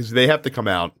tough, right? Because they have to come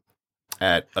out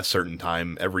at a certain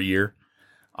time every year.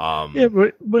 Yeah,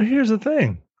 but here's the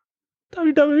thing: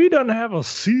 WWE doesn't have a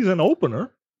season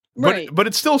opener. Right. But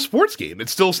it's still a sports game.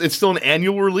 It's still an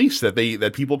annual release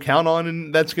that people count on,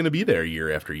 and that's going to be there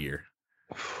year after year.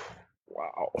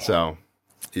 Wow. So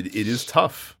it is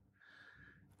tough.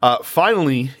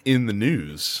 Finally, in the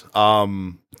news,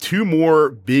 2 more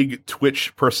big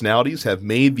Twitch personalities have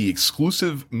made the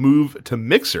exclusive move to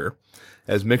Mixer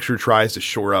as Mixer tries to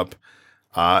shore up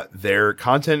their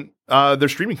content, their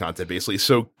streaming content, basically.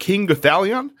 So King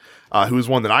Gothalion, who is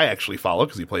one that I actually follow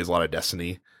because he plays a lot of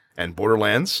Destiny and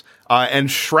Borderlands,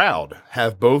 and Shroud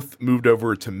have both moved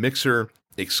over to Mixer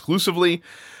exclusively.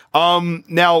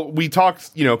 Now we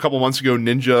talked, a couple months ago,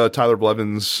 Ninja, Tyler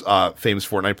Blevins, famous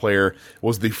Fortnite player,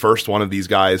 was the first one of these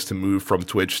guys to move from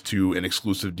Twitch to an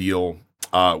exclusive deal,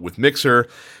 with Mixer.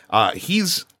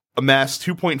 He's amassed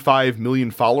 2.5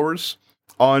 million followers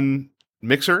on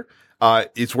Mixer.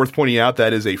 It's worth pointing out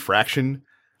that is a fraction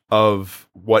of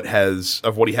what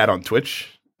he had on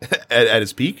Twitch at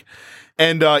his peak.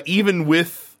 And, even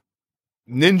with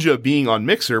Ninja being on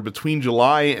Mixer between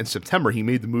July and September, he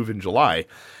made the move in July.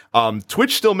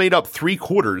 Twitch still made up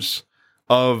 3/4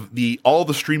 of all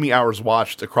the streaming hours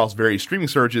watched across various streaming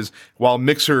services, while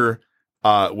Mixer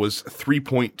was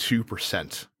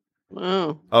 3.2%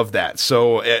 of that.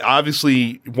 So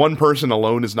obviously, one person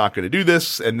alone is not going to do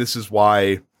this, and this is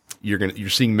why you're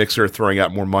seeing Mixer throwing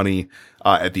out more money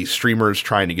at these streamers,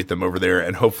 trying to get them over there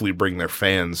and hopefully bring their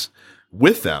fans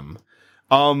with them.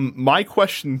 My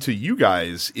question to you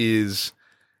guys is,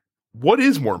 what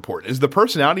is more important? Is the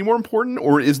personality more important,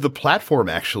 or is the platform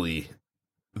actually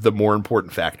the more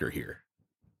important factor here?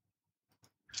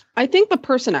 I think the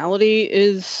personality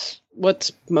is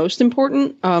what's most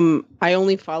important. I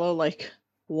only follow like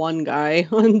one guy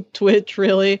on Twitch,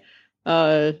 really,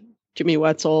 Jimmy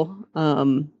Wetzel.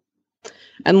 And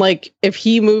like if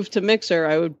he moved to Mixer,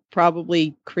 I would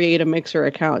probably create a Mixer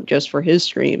account just for his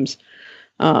streams.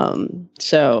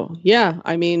 So yeah,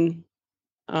 I mean,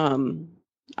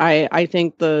 I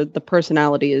think the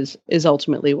personality is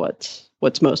ultimately what's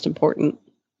most important.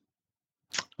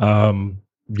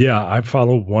 Yeah, I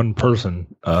follow one person,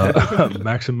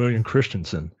 Maximilian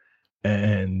Christensen,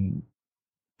 and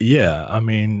yeah, I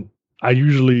mean, I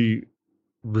usually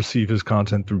receive his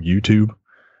content through YouTube.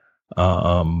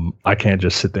 I can't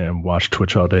just sit there and watch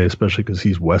Twitch all day, especially because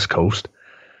he's West Coast.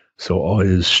 So all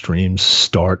his streams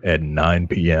start at 9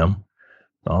 p.m.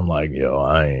 I'm like, yo,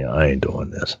 I ain't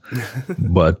doing this.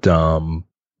 But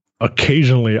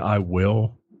occasionally I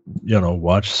will,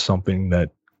 watch something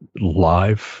that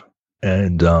live.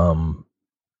 And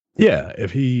yeah,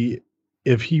 if he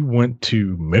went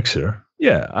to Mixer,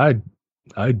 yeah,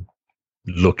 I'd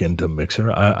look into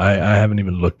Mixer. I haven't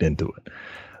even looked into it.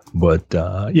 But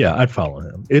yeah, I'd follow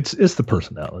him. It's the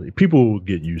personality. People will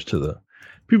get used to the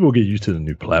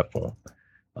new platform.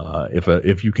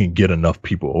 If you can get enough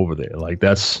people over there, like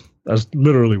that's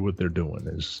literally what they're doing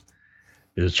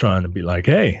is trying to be like,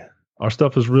 hey, our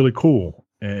stuff is really cool,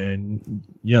 and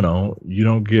you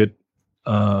don't get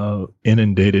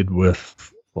inundated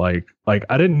with like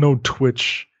I didn't know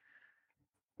Twitch.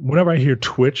 Whenever I hear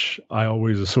Twitch, I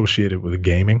always associate it with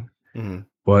gaming. Mm-hmm.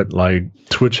 But like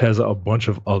Twitch has a bunch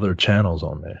of other channels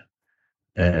on there,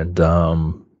 and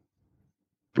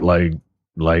like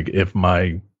if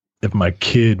my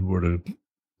kid were to,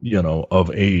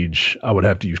 of age, I would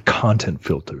have to use content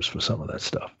filters for some of that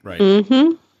stuff. Right.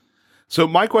 Mm-hmm. So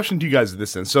my question to you guys is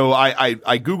this then. So I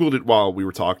Googled it while we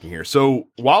were talking here. So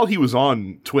while he was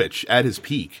on Twitch at his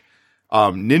peak,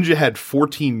 Ninja had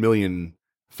 14 million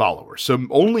followers. So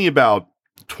only about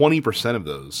 20% of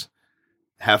those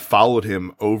have followed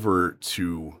him over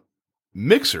to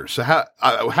Mixer. So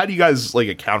how do you guys like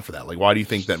account for that? Like, why do you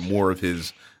think that more of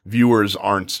his viewers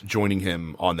aren't joining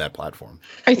him on that platform?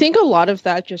 I think a lot of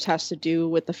that just has to do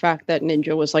with the fact that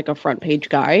Ninja was like a front page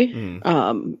guy.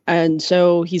 And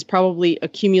so he's probably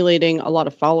accumulating a lot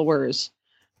of followers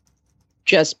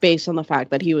just based on the fact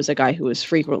that he was a guy who was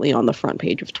frequently on the front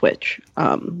page of Twitch.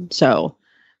 So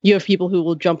you have people who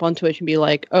will jump on Twitch and be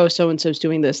like, oh, so-and-so's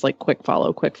doing this, like quick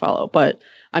follow. But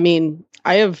I mean,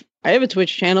 I have a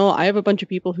Twitch channel. I have a bunch of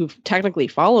people who technically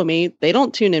follow me. They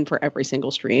don't tune in for every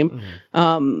single stream.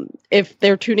 Mm-hmm. If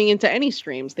they're tuning into any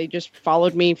streams, they just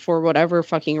followed me for whatever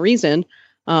fucking reason.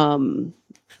 Maybe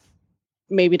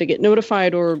to get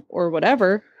notified or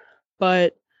whatever.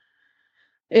 But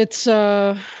it's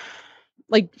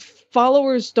like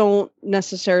followers don't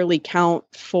necessarily count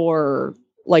for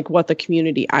like what the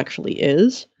community actually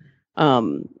is.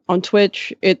 On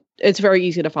Twitch, it's very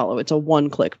easy to follow. It's a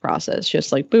one-click process,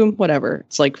 just like boom, whatever.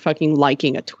 It's like fucking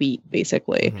liking a tweet,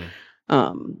 basically.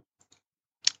 Mm-hmm.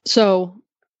 So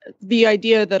the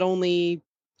idea that only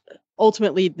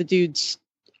ultimately the dude's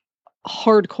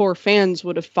hardcore fans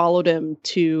would have followed him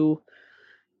to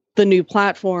the new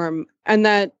platform, and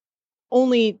that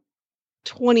only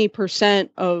 20%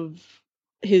 of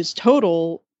his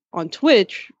total on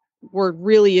Twitch were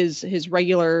really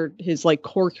his like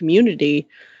core community,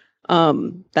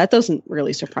 that doesn't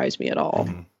really surprise me at all.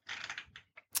 Mm-hmm.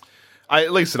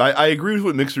 Like I said, I agree with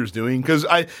what Mixer's doing, because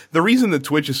the reason that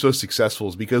Twitch is so successful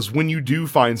is because when you do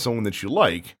find someone that you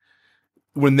like,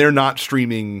 when they're not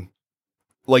streaming,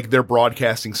 like they're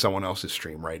broadcasting someone else's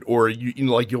stream, right? Or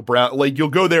you'll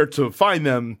go there to find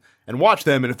them and watch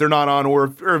them, and if they're not on, or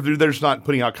if they're just not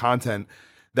putting out content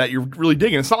that you're really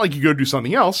digging, it's not like you go do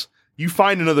something else. You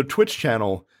find another Twitch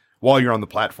channel while you're on the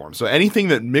platform. So anything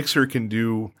that Mixer can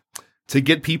do to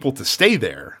get people to stay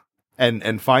there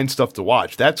and find stuff to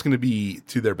watch, that's going to be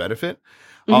to their benefit.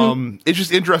 Mm-hmm. It's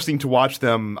just interesting to watch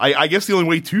them. I guess the only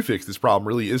way to fix this problem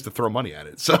really is to throw money at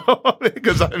it. So,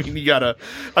 because I mean, you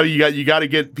gotta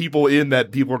get people in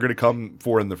that people are going to come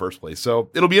for in the first place. So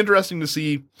it'll be interesting to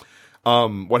see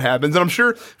what happens. And I'm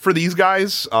sure for these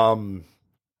guys,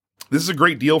 this is a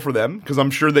great deal for them, because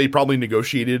I'm sure they probably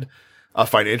negotiated a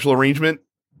financial arrangement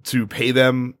to pay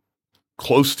them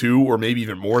close to, or maybe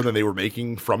even more than they were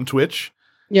making from Twitch,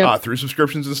 through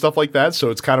subscriptions and stuff like that. So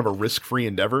it's kind of a risk-free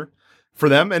endeavor for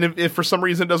them. And if for some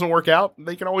reason it doesn't work out,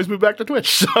 they can always move back to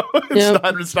Twitch. So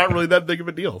it's not really that big of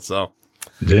a deal. So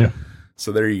yeah.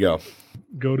 So there you go.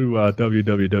 Go to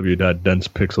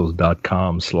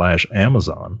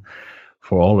www.densepixels.com/Amazon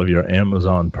for all of your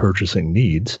Amazon purchasing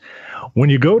needs. When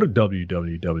you go to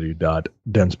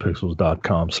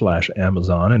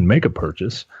www.densepixels.com/Amazon and make a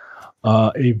purchase,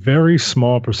 a very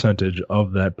small percentage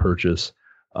of that purchase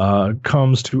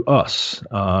comes to us.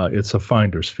 It's a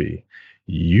finder's fee.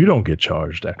 You don't get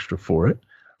charged extra for it.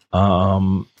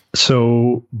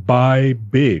 So buy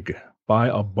big, buy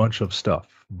a bunch of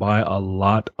stuff, buy a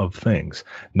lot of things.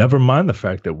 Never mind the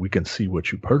fact that we can see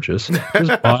what you purchase.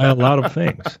 Just buy a lot of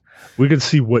things. We can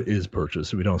see what is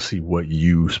purchased. We don't see what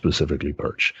you specifically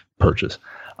purchase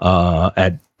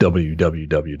at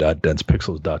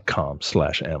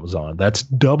www.densepixels.com/Amazon. That's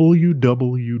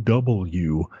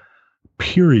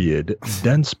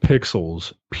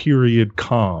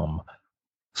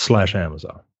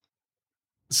www.densepixels.com/Amazon.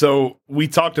 So we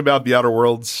talked about the Outer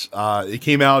Worlds. It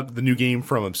came out, the new game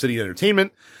from Obsidian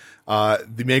Entertainment,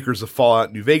 the makers of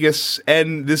Fallout New Vegas,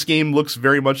 and this game looks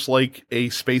very much like a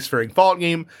spacefaring Fallout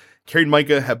game. Carrie and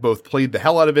Micah have both played the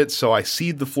hell out of it, so I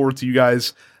cede the floor to you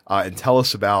guys and tell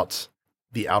us about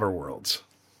the Outer Worlds.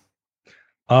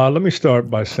 Let me start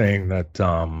by saying that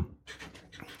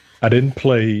I didn't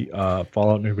play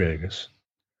Fallout New Vegas.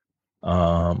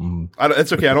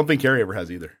 It's okay. I don't think Carrie ever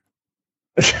has either.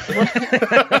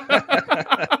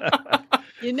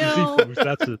 You know,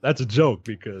 that's a joke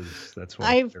because that's what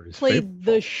I've played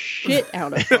the shit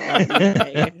out of Fallout New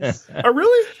Vegas. Oh,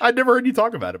 really? I'd never heard you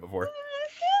talk about it before.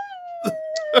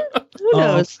 Who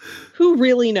knows? Who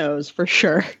really knows for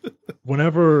sure?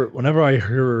 Whenever I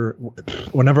hear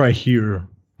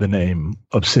the name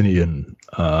Obsidian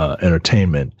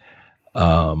Entertainment,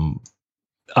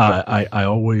 I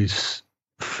always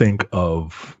think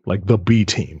of like the B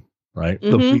team, right?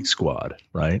 The B squad,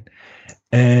 right?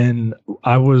 And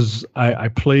I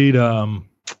played Knights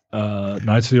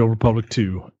of the Old Republic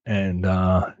 2, and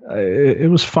it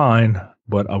was fine,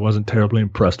 but I wasn't terribly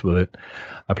impressed with it.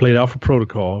 I played Alpha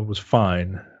Protocol. It was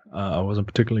fine. I wasn't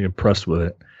particularly impressed with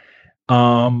it.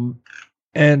 I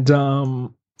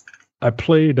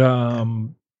played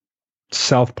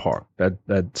South Park,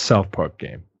 that South Park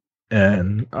game.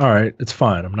 And all right, it's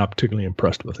fine. I'm not particularly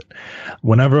impressed with it.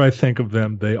 Whenever I think of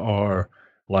them, they are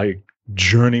like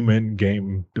journeyman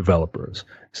game developers.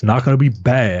 It's not going to be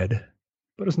bad,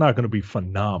 but it's not going to be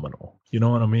phenomenal. You know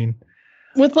what I mean?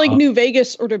 With like New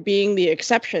Vegas sort of being the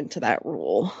exception to that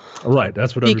rule. Right.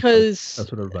 That's what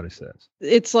everybody says.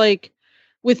 It's like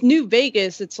with New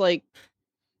Vegas, it's like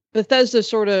Bethesda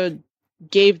sort of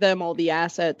gave them all the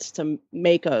assets to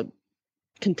make a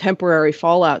contemporary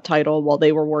Fallout title while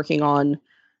they were working on,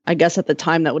 I guess at the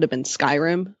time that would have been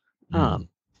Skyrim.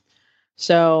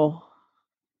 So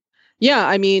yeah,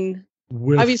 I mean,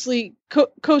 obviously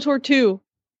KOTOR 2,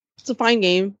 it's a fine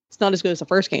game. It's not as good as the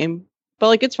first game, but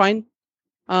like it's fine.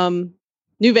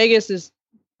 New Vegas is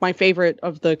my favorite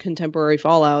of the contemporary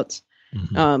Fallouts.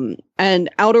 And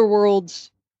Outer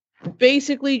Worlds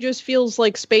basically just feels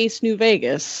like space New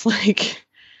Vegas, like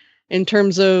in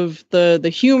terms of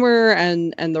the humor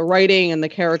and the writing and the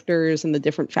characters and the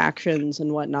different factions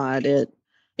and whatnot. It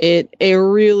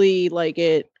really like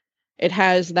it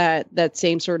has that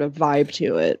same sort of vibe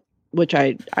to it, which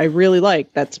I really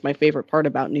like. That's my favorite part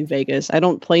about New Vegas. I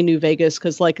don't play New Vegas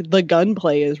because like the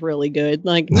gunplay is really good.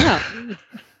 Like, no,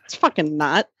 it's fucking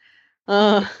not.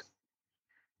 I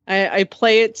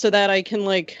play it so that I can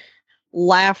like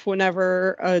laugh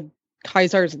whenever a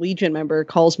Caesar's Legion member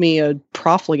calls me a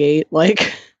profligate.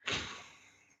 Like,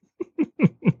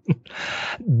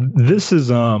 this is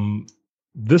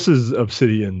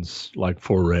Obsidian's like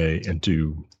foray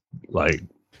into like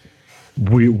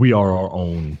we are our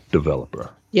own developer.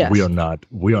 Yes. We are not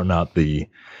the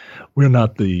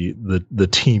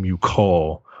team you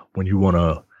call when you want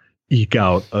to eke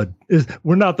out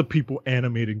we're not the people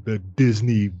animating the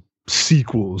Disney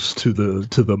sequels to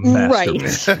the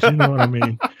masterpiece. Right. You know what I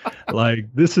mean?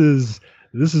 Like this is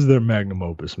their magnum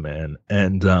opus, man.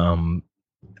 And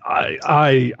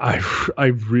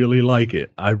I really like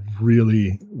it. I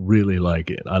really, really like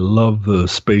it. I love the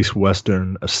space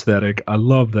western aesthetic. I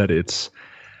love that it's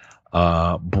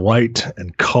bright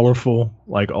and colorful.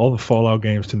 Like all the Fallout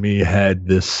games to me had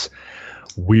this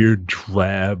weird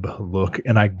drab look,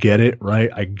 and I get it, right?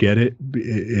 I get it.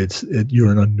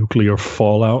 You're in a nuclear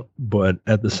fallout, but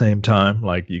at the same time,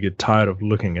 like you get tired of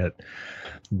looking at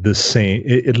the same.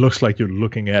 It looks like you're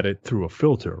looking at it through a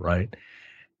filter, right?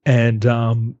 And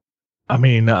I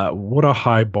mean, what a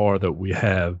high bar that we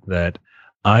have. That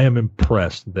I am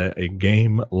impressed that a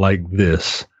game like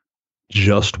this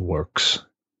just works.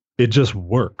 It just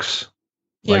works.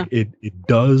 Yeah. Like it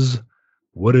does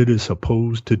what it is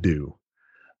supposed to do.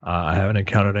 I haven't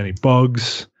encountered any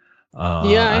bugs. I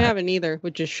haven't either,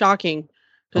 which is shocking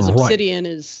because Right. Obsidian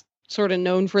is sort of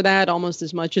known for that almost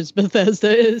as much as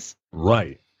Bethesda is.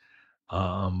 Right.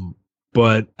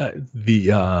 But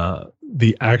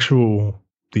the actual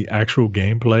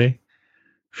gameplay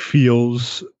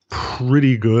feels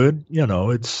pretty good. You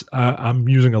know, I'm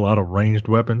using a lot of ranged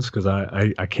weapons because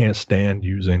I can't stand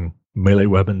using melee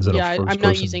weapons in a first person. I'm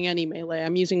not using any melee.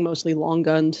 I'm using mostly long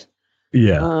guns.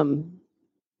 Yeah.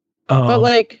 But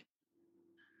like,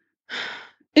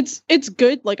 it's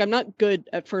good. Like, I'm not good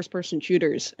at first person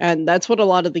shooters, and that's what a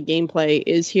lot of the gameplay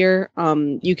is here.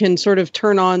 You can sort of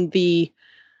turn on the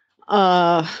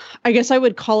I guess I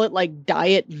would call it like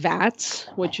diet VATS,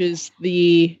 which is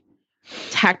the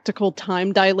tactical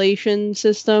time dilation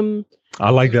system. I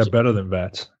like that better than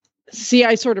VATS. See,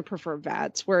 I sort of prefer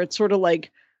VATS, where it's sort of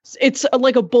like it's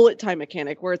like a bullet time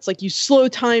mechanic, where it's like you slow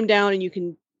time down and you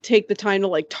can take the time to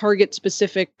like target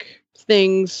specific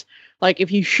things. Like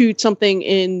if you shoot something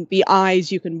in the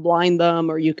eyes, you can blind them,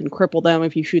 or you can cripple them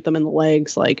if you shoot them in the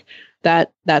legs, like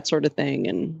that sort of thing.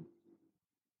 And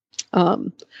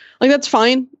like that's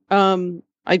fine.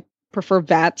 I prefer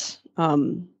VATS.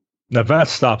 Now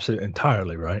VATS stops it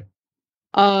entirely, right?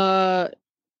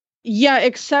 Yeah,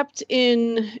 except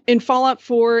in Fallout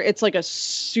 4, it's like a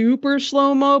super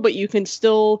slow-mo, but you can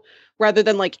still, rather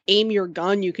than like aim your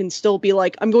gun, you can still be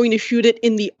like, I'm going to shoot it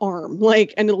in the arm,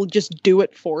 like, and it'll just do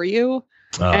it for you.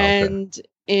 And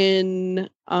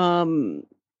okay.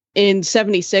 In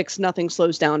 76, nothing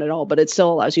slows down at all, but it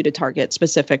still allows you to target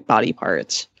specific body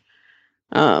parts.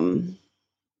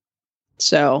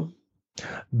 So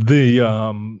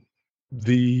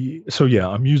yeah,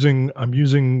 I'm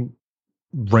using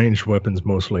ranged weapons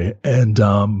mostly, and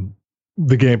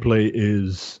the gameplay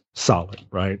is solid,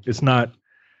 right? It's not,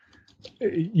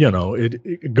 you know,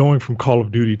 it going from Call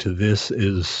of Duty to this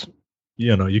is,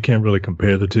 you know, you can't really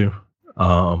compare the two,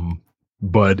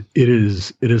 but it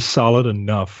is solid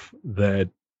enough that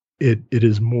it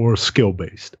is more skill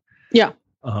based. Yeah.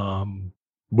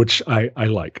 Which I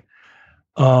like.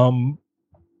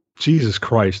 Jesus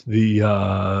Christ,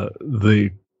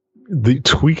 the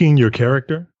tweaking your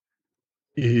character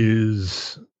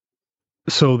is,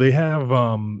 so they have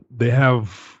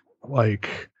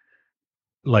like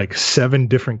 7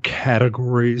 different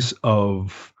categories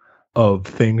of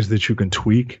things that you can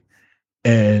tweak,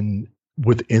 and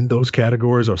within those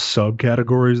categories are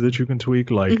subcategories that you can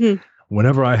tweak. Like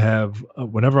whenever I have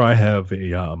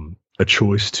a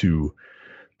choice to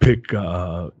pick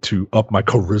to up my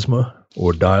charisma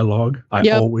or dialogue, I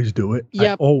always do it.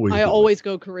 Yep. I always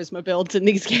go charisma builds in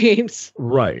these games.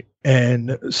 Right.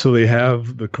 And so they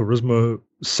have the charisma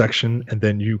section, and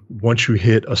then once you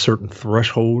hit a certain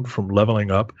threshold from leveling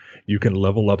up, you can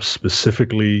level up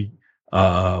specifically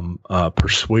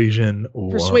persuasion,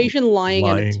 lying,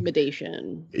 and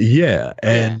intimidation. Yeah.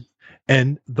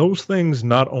 And those things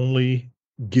not only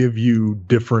give you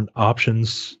different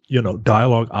options, you know,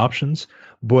 dialogue options,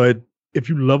 but if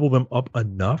you level them up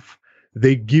enough,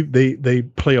 they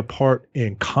play a part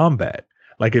in combat.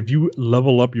 Like if you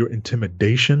level up your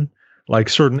intimidation, like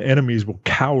certain enemies will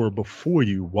cower before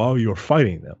you while you're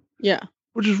fighting them. Yeah.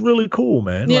 Which is really cool,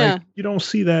 man. Yeah. Like you don't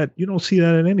see that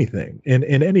in anything, in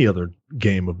any other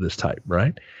game of this type,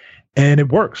 right? And it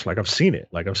works. Like I've seen it.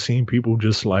 Like I've seen people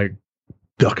just like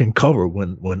duck and cover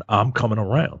when I'm coming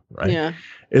around, right? Yeah.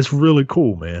 It's really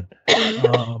cool, man.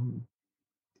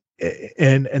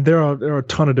 And there are a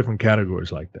ton of different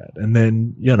categories like that. And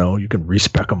then, you know, you can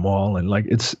respec them all, and like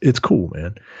it's cool,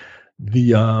 man.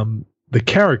 The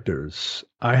characters,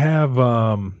 I have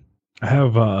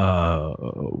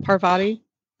Parvati.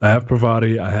 I have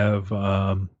Parvati. I have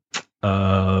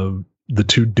the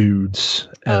 2 dudes,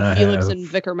 and Felix and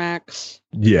Vicar Max.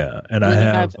 Yeah, and I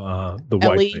have the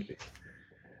white lady.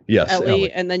 Yes,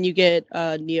 Ellie, and then you get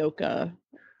Nyoka,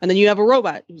 and then you have a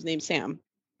robot whose name's Sam.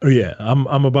 Oh yeah,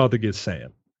 I'm about to get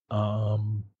Sam.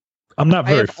 I'm not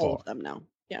very far. All of them now.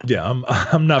 Yeah. Yeah,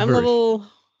 I'm not. I'm very level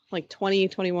like 20,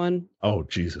 21. Oh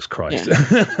Jesus Christ!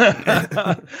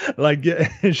 Yeah. Like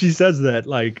she says that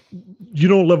like you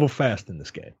don't level fast in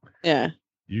this game. Yeah.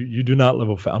 You do not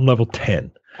level fast. I'm level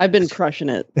 10. I've been crushing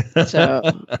it. So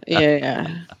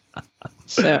yeah.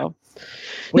 So.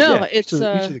 Well, no, it's each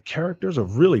of the characters are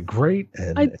really great,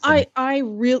 and I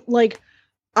really like.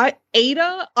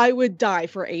 Ada, I would die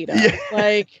for Ada. Yeah.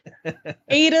 Like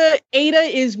Ada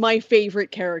is my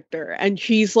favorite character, and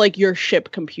she's like your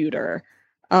ship computer.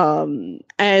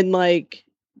 And like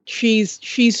she's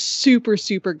super,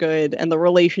 super good, and the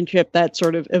relationship that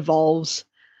sort of evolves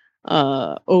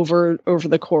over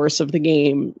the course of the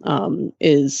game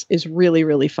is really,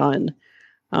 really fun.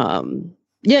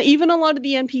 Yeah, even a lot of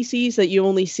the NPCs that you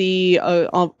only see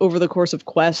over the course of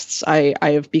quests, I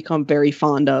have become very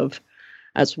fond of.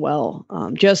 as well.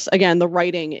 Just again, the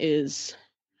writing is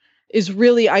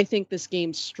really, I think, this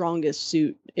game's strongest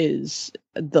suit is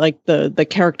like the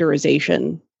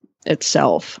characterization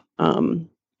itself.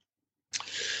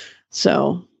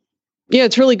 So yeah,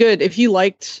 it's really good. If you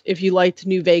liked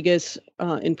New Vegas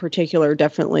in particular,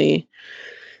 definitely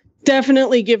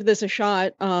give this a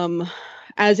shot.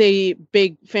 As a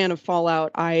big fan of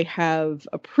Fallout, I have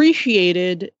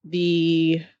appreciated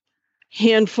the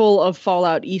handful of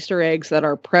Fallout Easter eggs that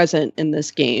are present in this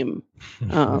game.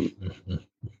 From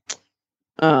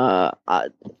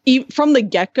the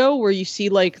get-go, where you see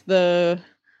like there's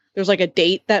like a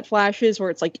date that flashes where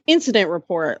it's like incident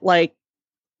report, like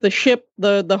the ship,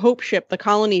 the Hope ship, the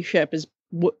colony ship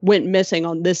went missing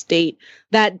on this date.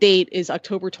 That date is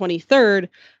October 23rd,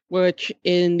 which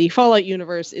in the Fallout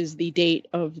universe is the date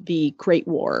of the Great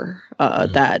War.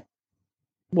 That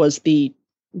was the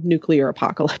nuclear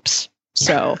apocalypse.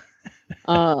 So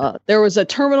there was a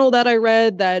terminal that I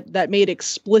read that made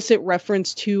explicit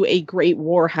reference to a Great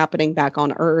War happening back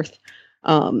on Earth,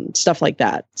 stuff like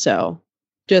that. So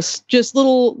just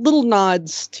little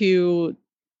nods to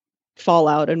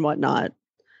Fallout and whatnot.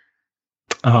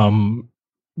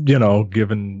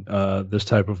 Given this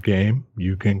type of game,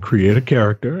 you can create a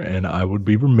character, and I would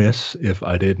be remiss if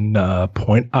I didn't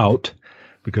point out,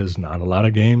 because not a lot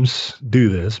of games do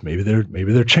this. Maybe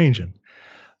they're changing,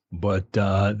 but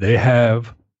they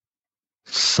have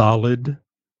solid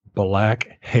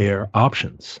black hair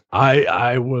options.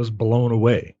 I was blown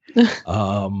away.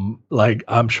 Like,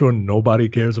 I'm sure nobody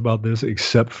cares about this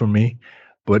except for me,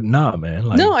 but nah, man.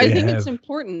 Like, no, I think it's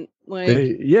important. Like,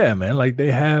 man. Like,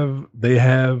 they have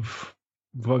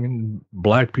fucking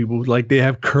black people. Like, they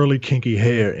have curly, kinky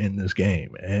hair in this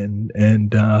game,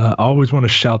 and I always want to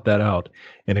shout that out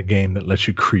in a game that lets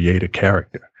you create a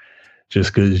character,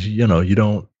 just because you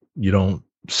don't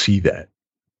see that,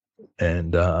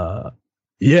 and I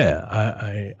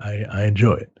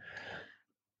enjoy it.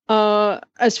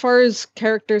 As far as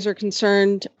characters are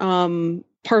concerned,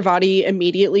 Parvati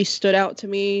immediately stood out to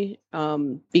me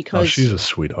because she's a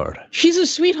sweetheart. She's a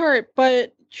sweetheart,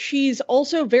 but she's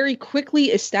also very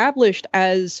quickly established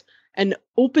as an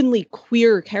openly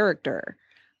queer character,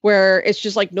 where it's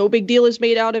just like no big deal is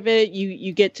made out of it.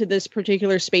 You get to this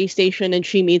particular space station and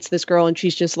she meets this girl and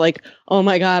she's just like, oh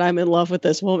my God, I'm in love with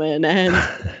this woman. And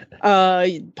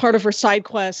part of her side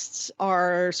quests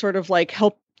are sort of like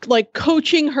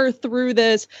coaching her through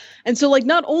this. And so like,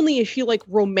 not only is she like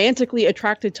romantically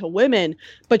attracted to women,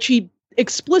 but she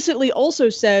explicitly also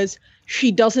says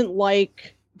she doesn't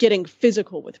like getting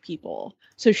physical with people.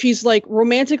 So she's like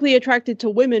romantically attracted to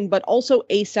women, but also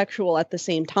asexual at the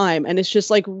same time. And it's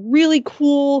just like really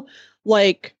cool,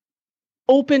 like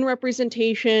open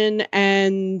representation.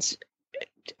 And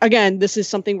again, this is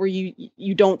something where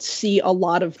you don't see a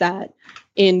lot of that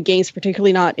in games,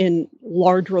 particularly not in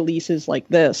large releases like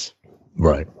this.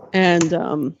 Right.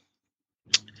 And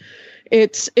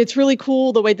it's really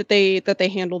cool. The way that they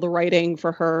handle the writing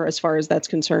for her, as far as that's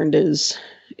concerned, is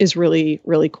really,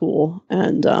 really cool.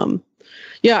 And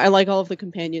yeah, I like all of the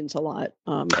companions a lot.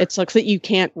 It sucks that you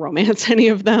can't romance any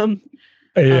of them.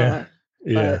 Yeah.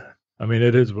 I mean,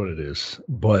 it is what it is.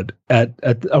 But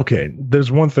okay,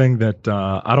 there's one thing that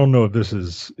I don't know if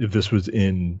this was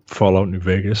in Fallout New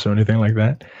Vegas or anything like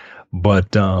that.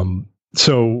 But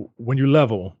so when you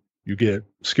level, you get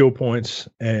skill points,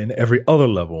 and every other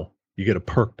level you get a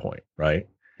perk point, right?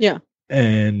 Yeah.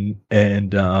 And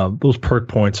those perk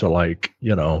points are like,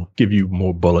 give you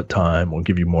more bullet time or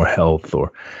give you more health,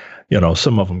 or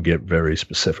some of them get very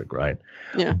specific, right?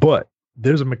 Yeah. But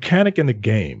there's a mechanic in the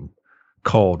game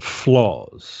called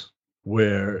flaws,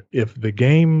 where if the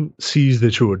game sees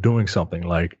that you are doing something,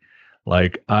 like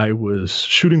I was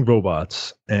shooting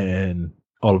robots and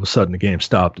all of a sudden the game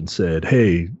stopped and said,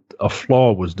 hey, a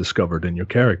flaw was discovered in your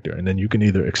character, and then you can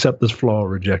either accept this flaw or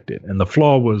reject it. And the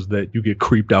flaw was that you get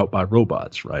creeped out by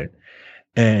robots, right?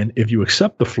 And if you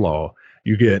accept the flaw,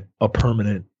 you get a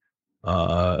permanent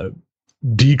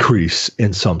decrease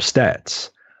in some stats.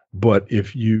 But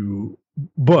you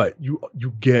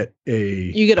get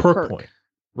a perk point,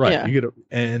 right? Yeah.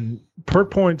 And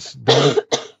perk points don't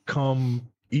come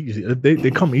easy. They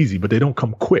come easy, but they don't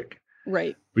come quick,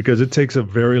 right? Because it takes a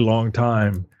very long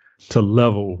time to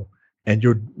level, and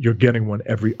you're getting one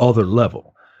every other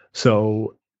level.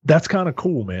 So that's kind of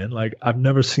cool, man. Like, I've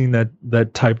never seen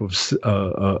that type of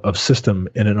system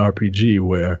in an RPG,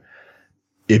 where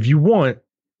if you want,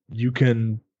 you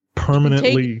can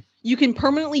permanently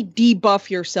debuff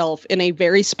yourself in a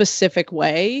very specific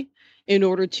way in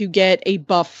order to get a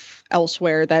buff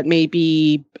elsewhere that may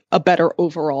be a better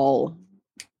overall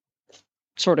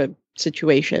sort of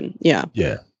situation. Yeah.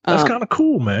 Yeah. That's kind of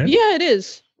cool, man. Yeah, it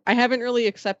is. I haven't really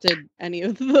accepted any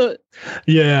of the.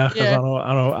 Yeah,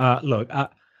 because look.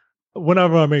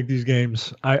 Whenever I make these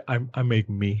games, I make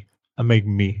me. I make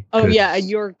me. Oh yeah, and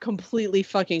you're completely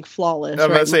fucking flawless.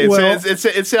 I'm right?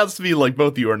 It sounds to me like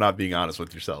both of you are not being honest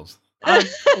with yourselves.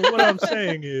 What I'm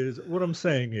saying is,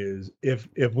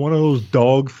 if one of those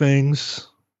dog things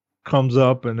comes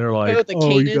up and they're like,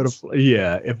 "Oh, you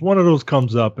gotta," if one of those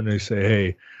comes up and they say,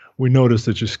 "Hey, we noticed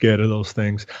that you're scared of those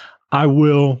things," I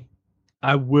will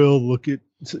look.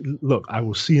 I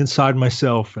will see inside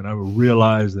myself, and I will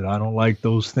realize that I don't like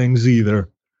those things either.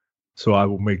 So I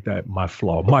will make that my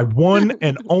flaw. My one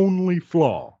and only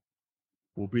flaw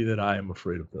will be that I am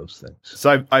afraid of those things.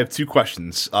 So I have two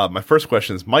questions. My first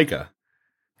question is, Micah,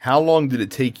 how long did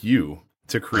it take you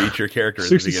to create your character?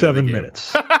 67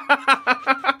 minutes.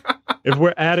 If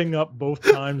we're adding up both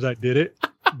times I did it,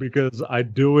 because I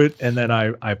do it and then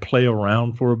I play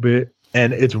around for a bit.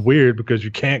 And it's weird because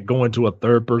you can't go into a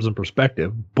third person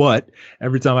perspective. But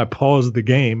every time I pause the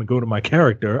game and go to my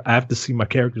character, I have to see my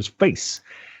character's face.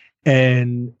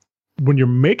 And when you're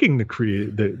making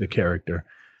the character,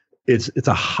 it's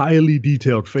a highly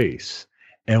detailed face.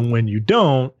 And when you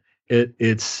don't,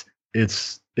 it's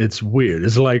weird.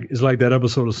 It's like that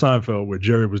episode of Seinfeld where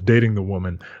Jerry was dating the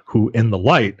woman who in the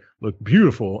light looked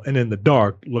beautiful and in the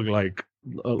dark looked like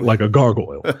a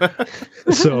gargoyle.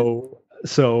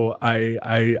 So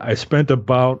I spent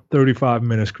about 35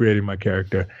 minutes creating my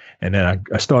character, and then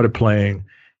I started playing,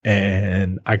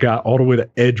 and I got all the way to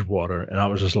Edgewater, and I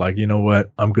was just like, you know what?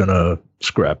 I'm going to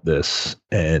scrap this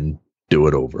and do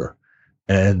it over.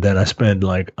 And then I spent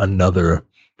like another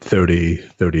 30,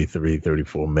 33,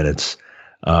 34 minutes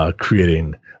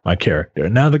creating my character.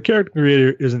 Now, the character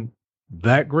creator isn't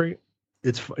that great,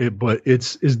 but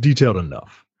it's detailed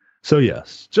enough. So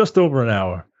yes, just over an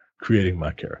hour creating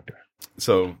my character.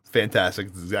 So fantastic.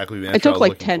 That's exactly the answer. It took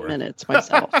like 10 minutes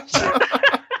myself.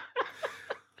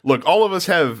 Look, all of us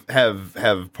have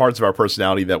parts of our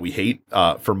personality that we hate.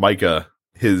 For Micah,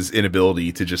 his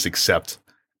inability to just accept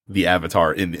the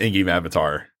avatar in-game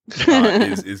avatar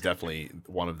is definitely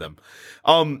one of them.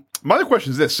 My other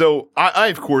question is this. So I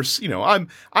of course,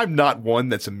 I'm not one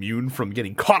that's immune from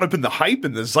getting caught up in the hype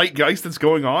and the zeitgeist that's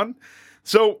going on.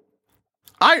 So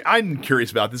I'm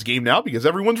curious about this game now because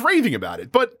everyone's raving about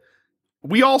it. But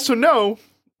we also know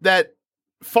that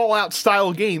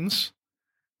Fallout-style games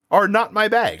are not my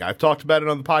bag. I've talked about it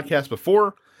on the podcast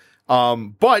before.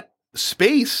 But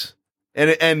space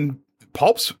and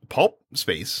pulp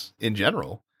space in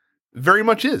general very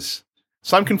much is.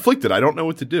 So I'm conflicted. I don't know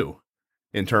what to do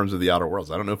in terms of the Outer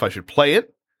Worlds. I don't know if I should play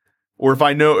it or if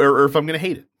I know or if I'm going to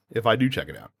hate it if I do check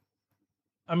it out.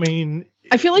 I mean,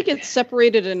 I feel like it's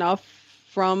separated enough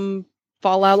from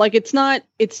Fallout. Like it's not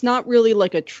really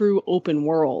like a true open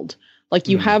world. Like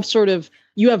you have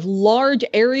you have large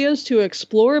areas to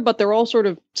explore, but they're all sort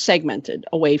of segmented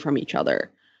away from each other.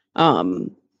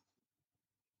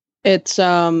 It's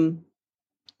again,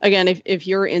 if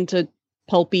you're into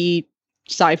pulpy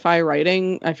sci-fi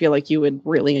writing, I feel like you would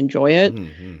really enjoy it.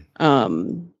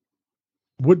 Mm-hmm.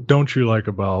 What don't you like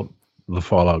about the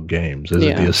Fallout games? Is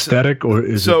it the aesthetic or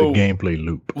is it the gameplay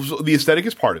loop? So the aesthetic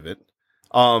is part of it.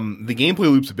 The gameplay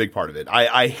loop's a big part of it.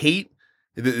 I hate,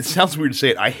 it sounds weird to say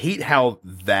it, I hate how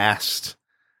vast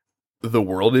the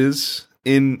world is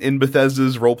in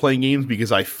Bethesda's role-playing games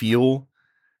because I feel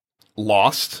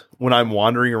lost when I'm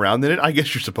wandering around in it. I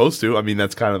guess you're supposed to. I mean,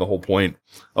 that's kind of the whole point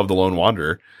of the Lone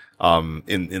Wanderer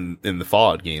in the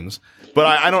Fallout games. But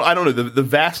I don't know, the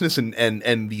vastness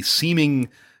and the seeming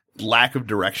lack of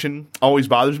direction always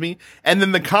bothers me. And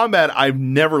then the combat I've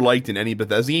never liked in any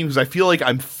Bethesda game because I feel like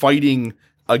I'm fighting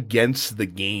against the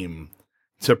game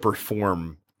to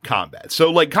perform combat. So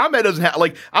like combat doesn't have,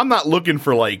 like, I'm not looking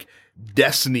for like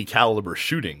Destiny caliber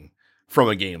shooting from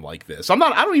a game like this. I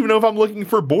don't even know if I'm looking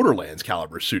for Borderlands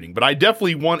caliber shooting, but I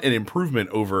definitely want an improvement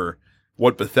over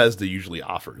what Bethesda usually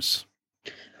offers.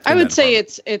 I would say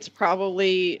it's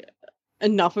probably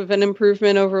enough of an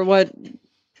improvement over what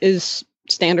is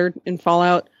standard in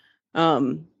Fallout.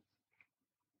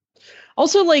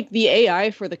 Also, like the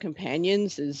AI for the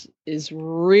companions is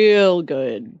real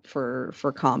good for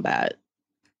combat.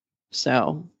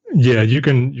 So yeah, you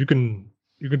can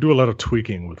do a lot of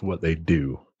tweaking with what they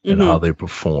do and how they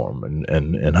perform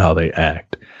and how they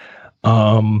act.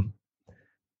 I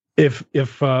agree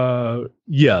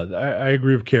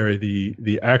with Carrie.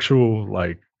 The actual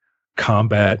like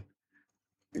combat,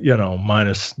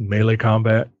 minus melee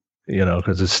combat,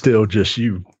 because it's still just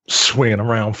you swinging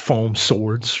around foam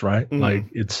swords, right? Mm-hmm. Like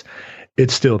it's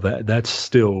still that's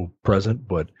still present,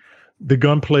 but The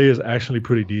gunplay is actually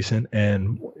pretty decent,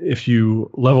 and if you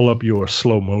level up your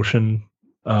slow motion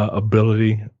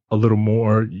ability a little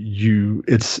more,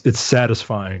 it's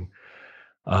satisfying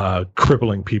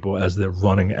crippling people as they're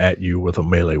running at you with a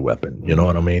melee weapon. You know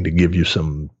what I mean? To give you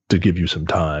some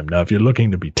time. Now, if you're looking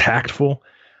to be tactful,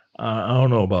 I don't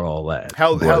know about all that.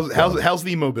 How's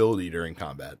the mobility during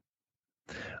combat?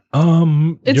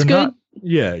 It's good.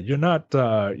 You're not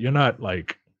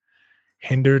like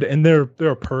hindered, and there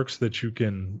are perks that you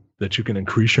can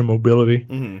increase your mobility.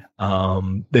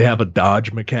 Mm-hmm. They have a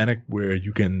dodge mechanic where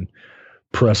you can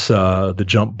press the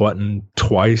jump button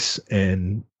twice,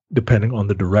 and depending on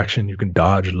the direction, you can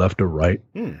dodge left or right.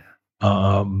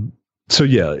 So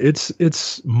yeah,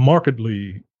 it's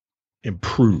markedly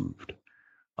improved.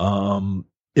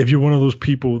 If you're one of those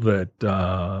people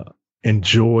that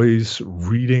enjoys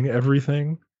reading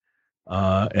everything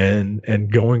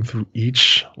and going through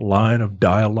each line of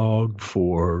dialogue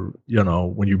for,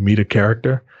 when you meet a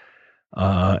character,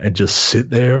 and just sit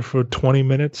there for 20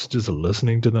 minutes just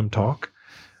listening to them talk,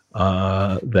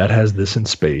 that has this in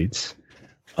spades.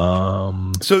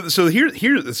 So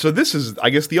this is, I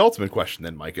guess, the ultimate question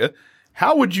then, Micah.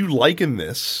 How would you liken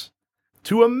this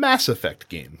to a Mass Effect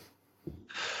game?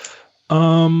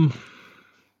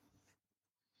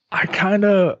 I kind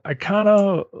of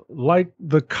like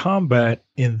the combat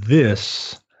in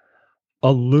this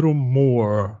a little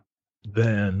more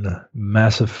than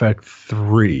Mass Effect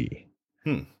 3.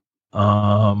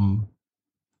 And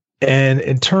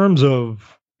in terms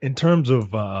of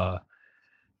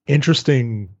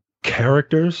interesting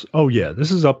characters, oh yeah,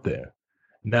 this is up there.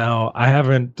 Now, I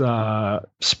haven't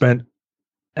spent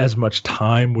as much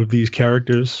time with these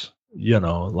characters,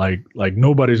 like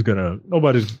nobody's gonna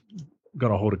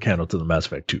hold a candle to the Mass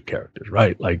Effect 2 characters,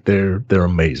 right? Like they're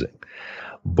amazing.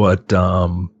 But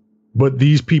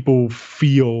these people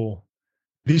feel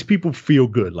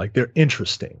good, like they're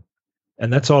interesting.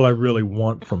 And that's all I really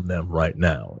want from them right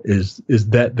now is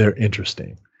that they're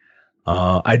interesting.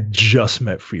 I just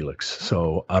met Felix,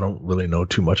 so I don't really know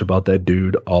too much about that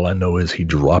dude. All I know is he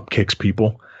drop kicks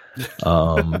people.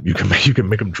 You can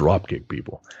make him drop kick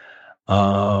people.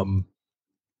 And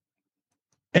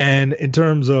in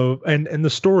terms of and the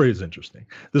story is interesting.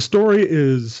 The story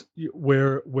is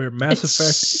where Mass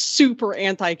Effect super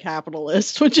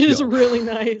anti-capitalist, which is really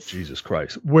nice. Jesus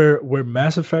Christ. Where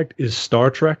Mass Effect is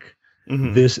Star Trek,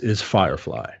 this is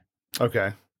Firefly.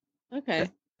 Okay.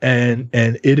 And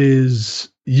it is,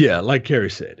 like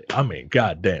Carrie said, I mean,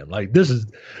 goddamn, like this is,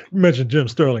 you mentioned Jim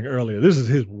Sterling earlier. This is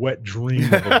his wet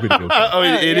dream of a video game.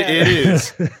 It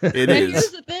is. It is.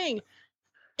 Here's the thing.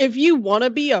 If you want to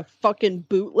be a fucking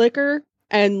bootlicker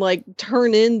and like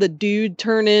turn in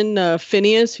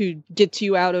Phineas, who gets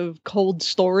you out of cold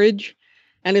storage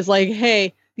and is like,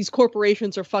 hey, these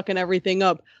corporations are fucking everything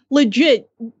up.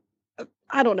 Legit,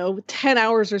 I don't know, 10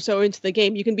 hours or so into the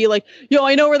game, you can be like, yo,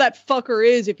 I know where that fucker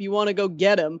is if you want to go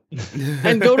get him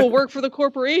and go to work for the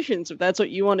corporations if that's what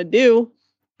you want to do.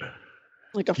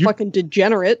 Like a fucking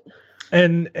degenerate.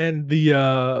 And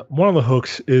the one of the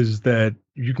hooks is that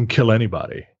you can kill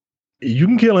anybody. You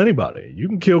can kill anybody. You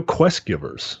can kill quest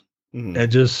givers.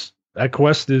 And just that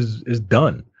quest is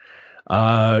done.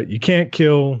 You can't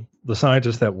kill the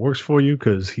scientist that works for you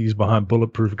because he's behind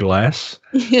bulletproof glass.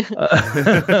 Like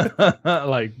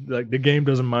the game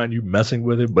doesn't mind you messing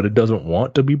with it, but it doesn't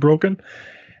want to be broken.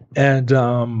 And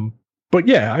but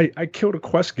yeah, I killed a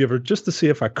quest giver just to see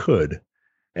if I could.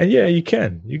 And yeah, you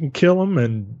can kill them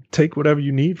and take whatever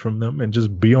you need from them and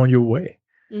just be on your way.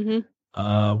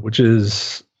 Which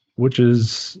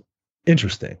is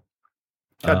interesting.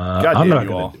 God I'm damn not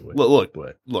you all. gonna do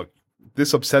it. Look,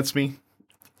 this upsets me.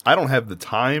 I don't have the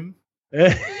time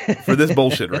for this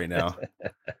bullshit right now.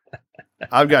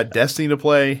 I've got Destiny to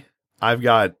play. I've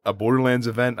got a Borderlands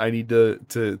event I need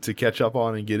to catch up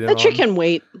on and get in on. That you can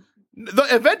wait. The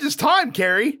event is time,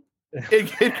 Carrie.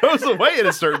 It goes away at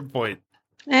a certain point.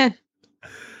 I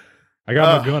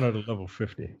got my gun at a level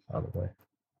 50, by the way.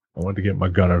 I wanted to get my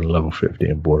gun at a level 50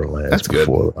 in Borderlands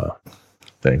before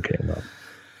thing came up.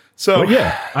 So, but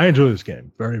yeah, I enjoy this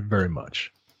game very, very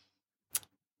much.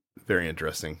 Very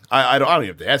interesting. I don't even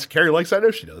have to ask. Carrie likes. I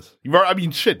know she does. You've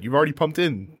already pumped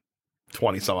in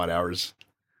 20 some odd hours.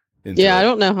 I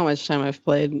don't know how much time I've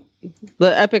played.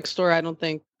 The Epic Store, I don't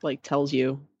think tells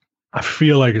you. I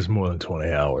feel like it's more than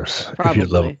 20 hours.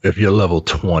 Probably. If you're level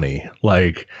 20,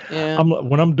 like yeah.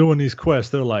 When I'm doing these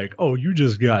quests, they're like, "Oh, you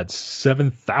just got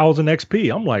 7,000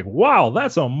 XP." I'm like, "Wow,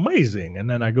 that's amazing!" And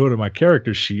then I go to my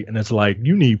character sheet, and it's like,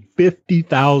 "You need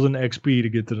 50,000 XP to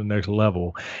get to the next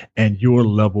level, and you're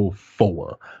level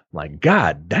 4." I'm like,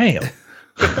 God damn,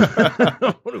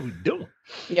 what are we doing?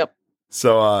 Yep.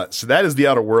 So that is The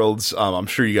Outer Worlds. I'm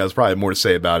sure you guys probably have more to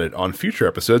say about it on future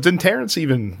episodes, and Terrence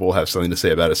even will have something to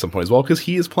say about it at some point as well, because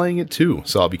he is playing it too.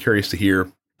 So I'll be curious to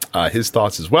hear his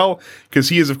thoughts as well, because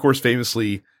he is, of course,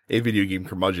 famously a video game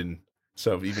curmudgeon.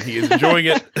 So if even he is enjoying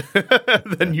it,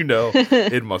 then you know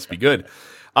it must be good.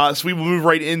 So we will move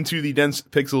right into the Dense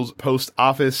Pixels post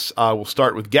office. We'll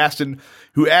start with Gaston,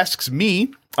 who asks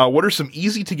me, what are some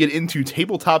easy to get into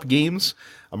tabletop games?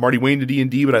 I'm already way into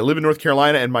D&D, but I live in North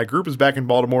Carolina and my group is back in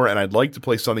Baltimore, and I'd like to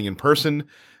play something in person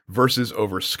versus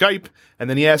over Skype. And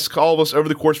then he asks all of us, over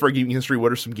the course of our gaming history,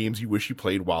 what are some games you wish you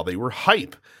played while they were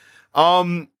hype?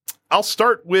 I'll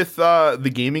start with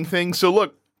the gaming thing. So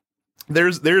look,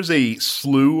 there's a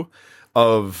slew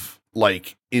of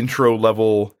like intro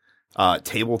level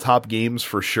tabletop games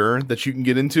for sure that you can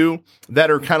get into that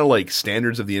are kind of like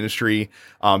standards of the industry.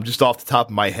 Just off the top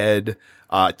of my head,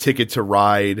 Ticket to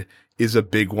Ride is a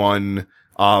big one.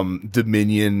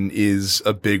 Dominion is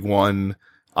a big one.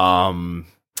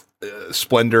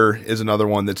 Splendor is another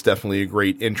one that's definitely a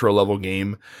great intro level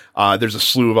game. There's a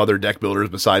slew of other deck builders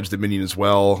besides Dominion as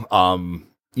well. I'm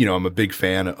a big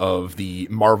fan of the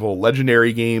Marvel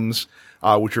Legendary games,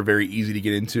 which are very easy to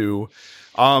get into.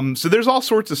 So there's all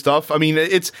sorts of stuff. I mean,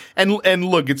 and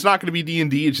look, it's not going to be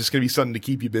D&D. It's just going to be something to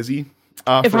keep you busy.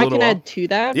 If I can add to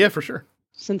that. Yeah, for sure.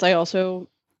 Since I also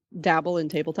dabble in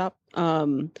tabletop.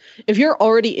 If you're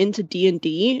already into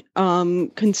D&D,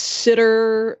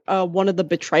 consider one of the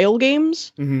Betrayal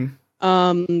games.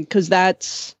 Because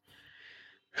that's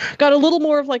got a little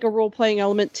more of like a role-playing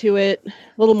element to it, a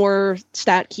little more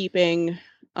stat keeping.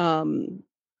 And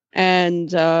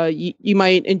you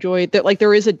might enjoy that. Like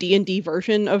there is a D&D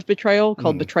version of Betrayal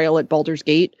called Betrayal at Baldur's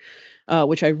Gate,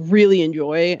 which I really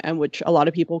enjoy, and which a lot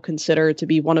of people consider to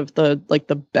be one of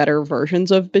the better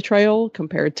versions of Betrayal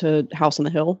compared to House on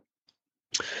the Hill.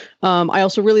 I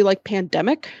also really like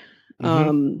Pandemic.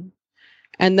 And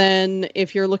then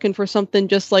if you're looking for something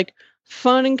just like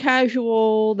fun and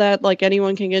casual that like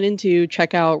anyone can get into,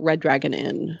 check out Red Dragon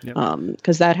Inn.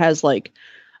 Because that has like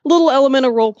a little element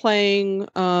of role playing.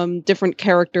 Different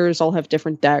characters all have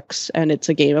different decks, and it's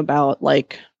a game about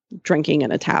like drinking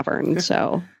in a tavern.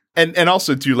 So and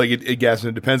also too, like it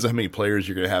depends on how many players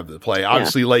you're going to have to play.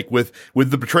 Obviously, like with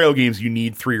the Betrayal games, you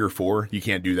need 3 or 4. You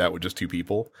can't do that with just 2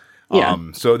 people.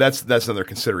 So that's another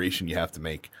consideration you have to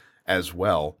make as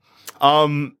well.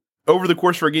 Over the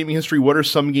course of our gaming history, what are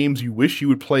some games you wish you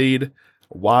had played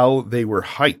while they were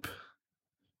hype?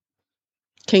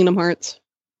 Kingdom Hearts.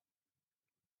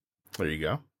 There you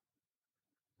go.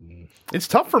 It's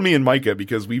tough for me and Micah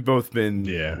because we're both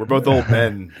old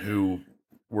men who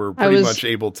were pretty much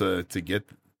able to get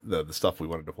the stuff we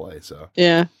wanted to play. So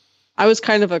yeah, I was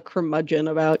kind of a curmudgeon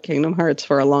about Kingdom Hearts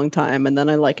for a long time, and then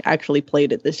I like actually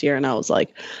played it this year, and I was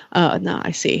like, no,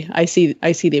 I see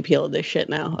the appeal of this shit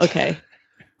now. Okay.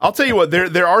 I'll tell you what,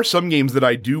 there are some games that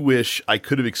I do wish I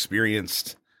could have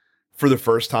experienced for the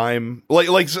first time. Like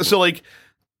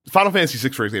Final Fantasy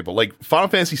VI, for example. Like Final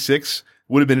Fantasy VI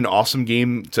would have been an awesome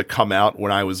game to come out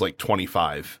when I was like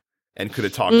 25 and could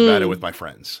have talked about it with my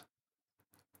friends.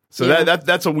 So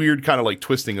that's a weird kind of like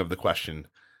twisting of the question.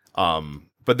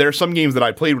 But there are some games that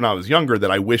I played when I was younger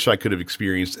that I wish I could have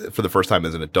experienced for the first time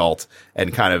as an adult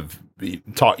and kind of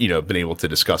been able to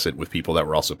discuss it with people that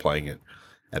were also playing it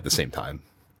at the same time.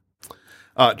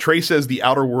 Trey says The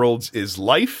Outer Worlds is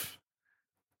life.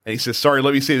 And he says, sorry,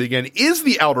 let me say it again. Is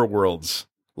The Outer Worlds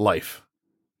life?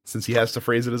 Since he has to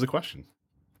phrase it as a question.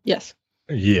 Yes.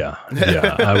 Yeah,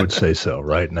 I would say so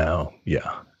right now.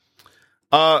 Yeah.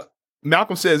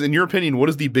 Malcolm says, in your opinion, what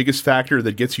is the biggest factor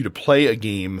that gets you to play a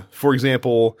game? For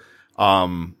example,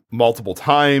 multiple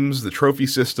times, the trophy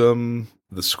system,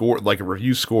 the score, like a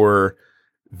review score,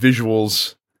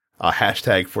 visuals,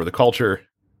 hashtag for the culture,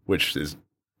 which is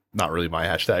not really my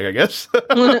hashtag, I guess.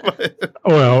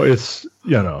 Well, it's,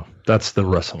 that's the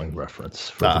wrestling reference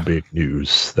for the big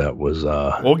news. That was,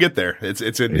 we'll get there. It's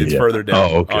further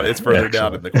down. Oh, okay. It's further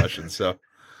down in the question. So,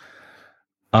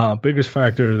 biggest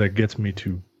factor that gets me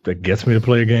to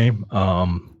play a game,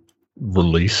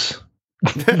 release.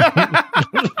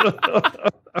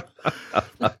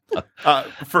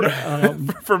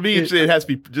 For me, it has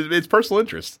to be, it's personal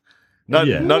interest.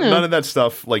 None of that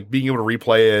stuff, like being able to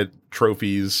replay it,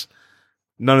 trophies,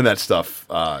 none of that stuff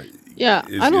is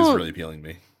really appealing to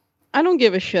me. I don't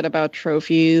give a shit about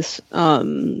trophies. I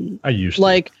used to.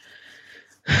 Like,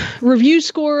 review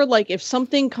score, like if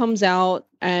something comes out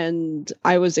and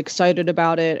I was excited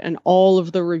about it and all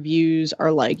of the reviews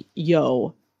are like,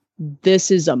 yo,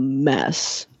 this is a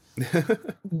mess.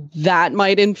 That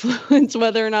might influence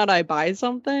whether or not I buy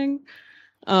something.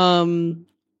 But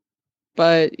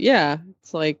yeah,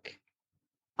 it's like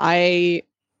I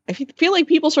feel like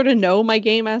people sort of know my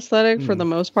game aesthetic for the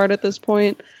most part at this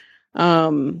point.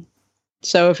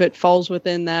 So if it falls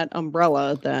within that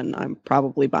umbrella, then I'm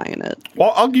probably buying it.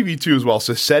 Well, I'll give you two as well.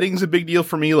 So setting's a big deal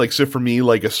for me. Like, so for me,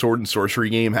 like a sword and sorcery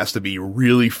game has to be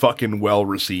really fucking well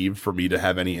received for me to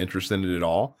have any interest in it at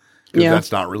all. Because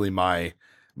that's not really my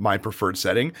preferred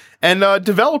setting. And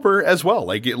developer as well.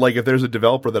 Like if there's a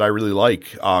developer that I really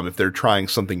like, if they're trying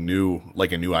something new,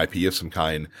 like a new IP of some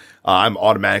kind, I'm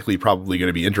automatically probably going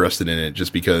to be interested in it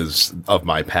just because of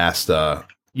my past,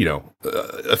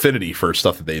 affinity for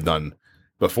stuff that they've done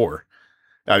before.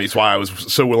 I mean, it's why I was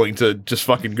so willing to just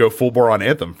fucking go full bore on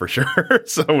Anthem for sure.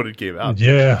 So when it came out.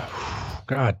 Yeah.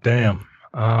 God damn.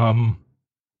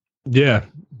 Yeah.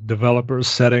 Developer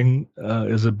setting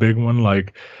is a big one.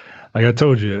 Like I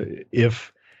told you,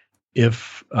 if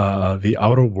the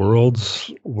Outer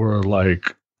Worlds were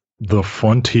like the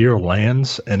frontier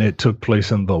lands and it took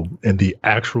place in the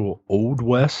actual Old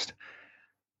West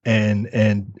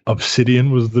and Obsidian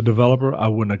was the developer, I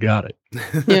wouldn't have got it.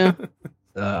 Yeah.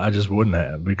 I just wouldn't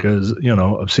have, because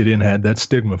Obsidian had that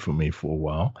stigma for me for a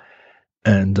while,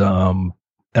 and I'm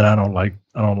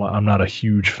not a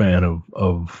huge fan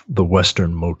of the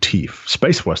Western motif.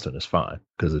 Space Western is fine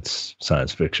because it's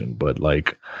science fiction, but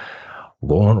like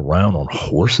rolling around on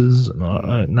horses,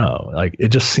 no, like it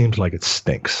just seems like it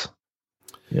stinks.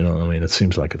 You know what I mean? It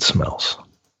seems like it smells.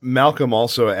 Malcolm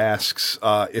also asks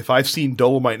if I've seen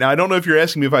Dolomite. Now, I don't know if you're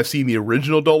asking me if I've seen the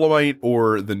original Dolomite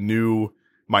or the new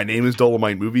My Name is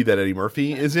Dolomite movie that Eddie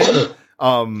Murphy is in.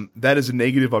 That is a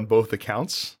negative on both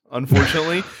accounts,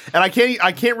 unfortunately. And I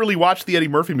can't really watch the Eddie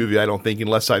Murphy movie, I don't think,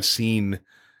 unless I've seen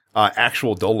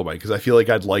actual Dolomite, because I feel like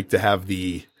I'd like to have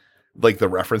the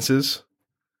references.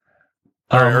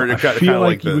 I feel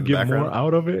like you would get more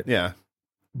out of it. Yeah.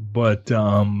 But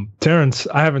Terrence,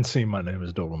 I haven't seen My Name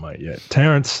is Dolomite yet.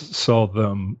 Terrence saw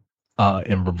them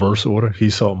in reverse order. He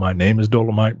saw My Name is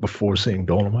Dolomite before seeing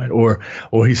Dolomite, or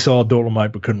he saw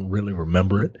Dolomite but couldn't really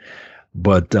remember it.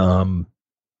 But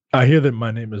I hear that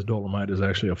My Name is Dolomite is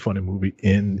actually a funny movie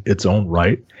in its own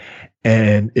right.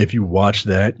 And if you watch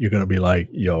that, you're going to be like,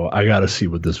 yo, I got to see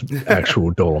what this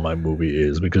actual Dolomite movie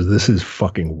is, because this is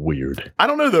fucking weird. I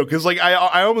don't know, though, because like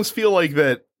I almost feel like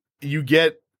that you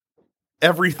get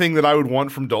everything that I would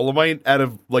want from Dolomite out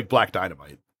of like Black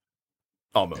Dynamite.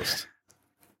 Almost.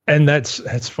 And that's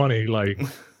funny. Like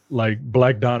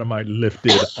Black Dynamite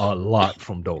lifted a lot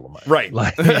from Dolomite. Right.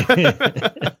 Like,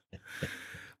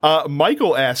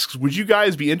 Michael asks, would you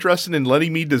guys be interested in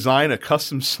letting me design a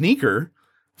custom sneaker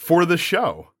for the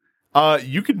show?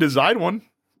 You can design one.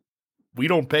 We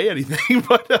don't pay anything,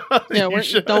 but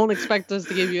don't expect us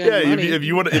to give you any money. If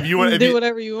you want, do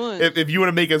whatever you want. If you want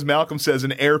to make, as Malcolm says,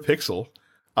 an Air Pixel,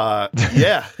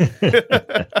 yeah,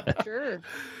 sure.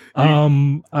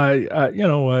 I you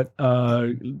know what?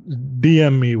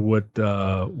 DM me what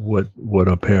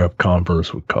a pair of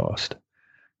Converse would cost.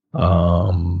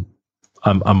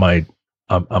 I might.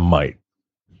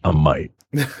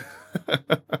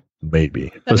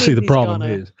 Maybe. But see, the problem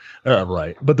is,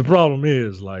 right. But the problem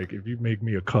is, like, if you make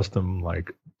me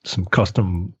some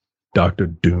custom Dr.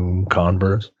 Doom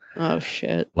Converse. Oh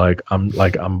shit. I'm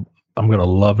gonna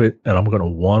love it and I'm gonna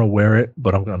want to wear it,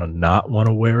 but I'm gonna not want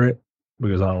to wear it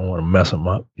because I don't want to mess them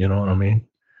up. You know what I mean?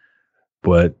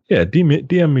 But yeah,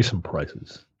 DM me some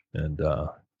prices and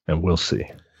we'll see.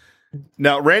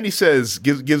 Now, Randy says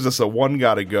gives us a one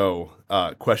gotta go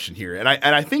question here, and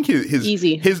I think his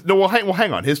easy.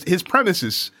 Hang on. His premise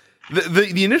is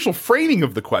the initial framing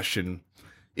of the question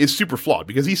is super flawed,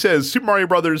 because he says Super Mario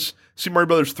Brothers, Super Mario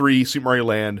Brothers 3, Super Mario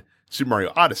Land, Super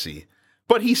Mario Odyssey,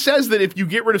 but he says that if you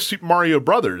get rid of Super Mario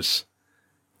Brothers,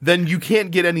 then you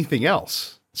can't get anything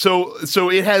else. So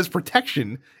it has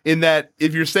protection in that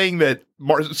if you're saying that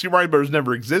Super Mario Brothers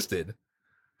never existed,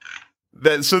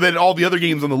 then all the other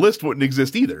games on the list wouldn't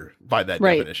exist either by that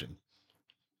definition.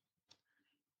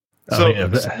 So,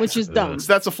 which is dumb.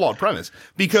 That's a flawed premise,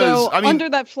 because under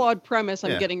that flawed premise,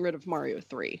 I'm getting rid of Mario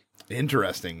 3.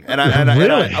 Interesting. And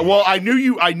I knew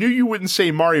you wouldn't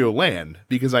say Mario Land,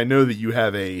 because I know that you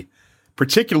have a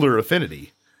particular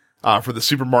affinity for the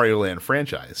Super Mario Land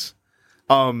franchise.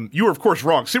 You were, of course,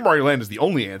 wrong. Super Mario Land is the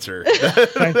only answer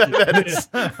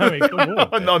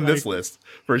on this list,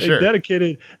 for sure.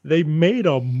 They made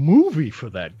a movie for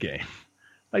that game.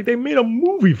 Like, they made a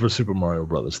movie for Super Mario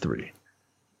Brothers 3.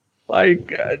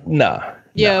 Like, nah.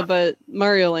 Yeah, but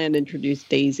Mario Land introduced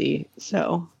Daisy,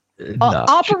 so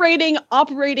operating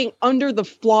under the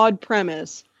flawed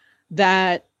premise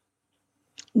that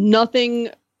nothing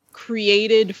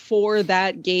created for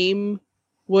that game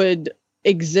would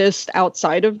exist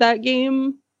outside of that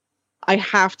game, I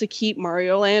have to keep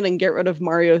Mario Land and get rid of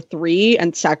Mario 3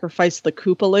 and sacrifice the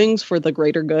Koopalings for the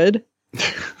greater good.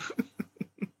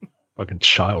 Fucking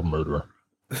child murderer.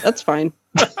 That's fine.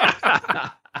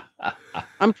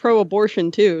 I'm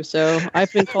pro-abortion too, so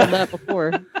I've been called that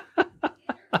before.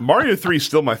 Mario 3 is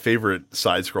still my favorite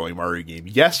side-scrolling Mario game.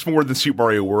 Yes, more than Super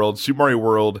Mario World. Super Mario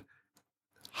World,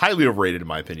 highly overrated in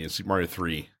my opinion. Super Mario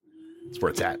 3 is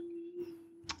where it's at.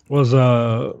 Was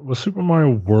Super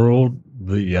Mario World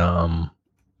the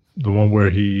one where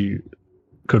he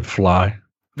could fly?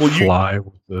 Well, fly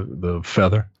with the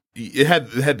feather? It had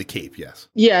the cape, yes.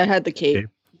 Yeah, it had the cape.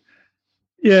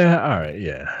 Yeah, all right,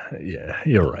 yeah,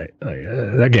 you're right.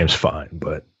 That game's fine,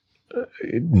 but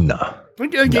no.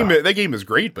 That game is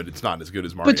great, but it's not as good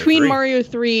as Mario Between 3. Mario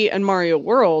 3 and Mario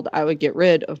World, I would get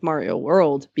rid of Mario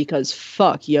World because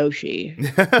fuck Yoshi.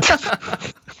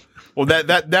 Well,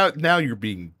 that now you're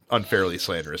being unfairly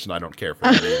slanderous, and I don't care for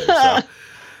that either. So.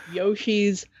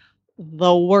 Yoshi's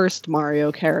the worst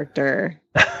Mario character.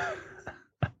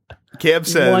 Cam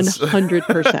says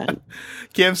 100%.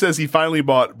 Cam says he finally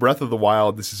bought Breath of the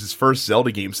Wild. This is his first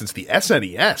Zelda game since the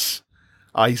SNES.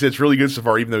 He said it's really good so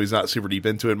far, even though he's not super deep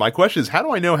into it. My question is, how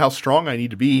do I know how strong I need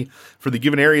to be for the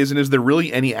given areas, and is there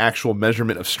really any actual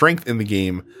measurement of strength in the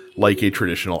game like a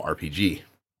traditional RPG?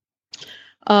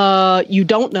 You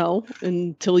don't know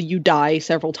until you die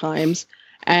several times.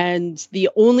 And the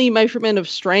only measurement of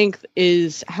strength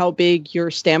is how big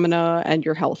your stamina and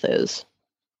your health is.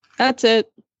 That's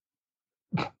it.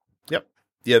 Yep.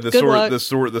 Yeah,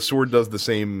 the sword does the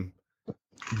same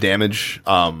damage,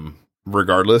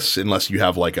 regardless, unless you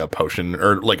have like a potion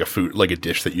or like a food, like a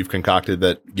dish that you've concocted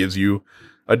that gives you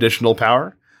additional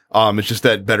power. It's just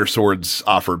that better swords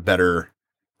offer better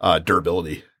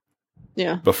durability.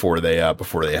 Yeah. Before they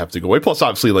have to go away. Plus,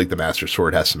 obviously, like the Master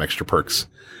Sword has some extra perks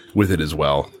with it as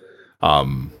well,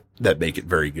 that make it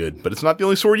very good. But it's not the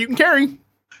only sword you can carry,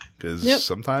 because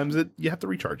sometimes you have to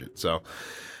recharge it. So,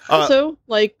 also,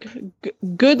 like,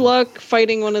 good luck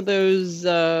fighting one of those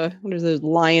what are those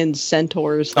lion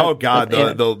centaurs? Oh God,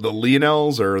 the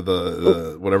Lionels or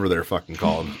the whatever they're fucking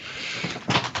called.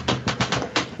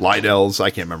 Lynels,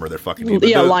 I can't remember their fucking name.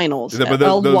 Yeah, Lynels.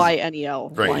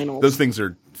 Lynel. Right. Lynels. Those things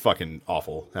are fucking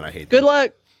awful, and I hate them. Good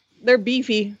luck. They're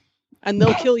beefy, and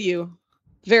they'll kill you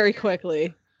very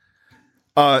quickly.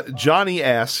 Johnny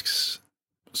asks,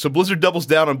 so Blizzard doubles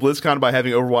down on BlizzCon by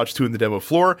having Overwatch 2 in the demo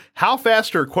floor. How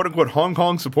fast are quote-unquote Hong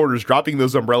Kong supporters dropping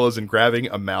those umbrellas and grabbing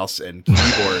a mouse and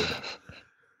keyboard?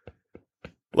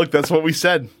 Look, that's what we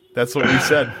said.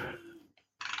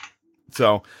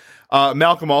 So...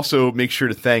 Malcolm also makes sure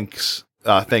to thank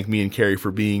me and Carrie for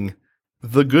being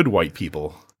the good white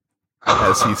people,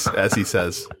 as he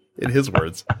says in his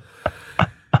words.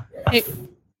 Hey,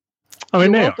 I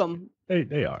mean, you're welcome.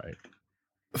 They are right.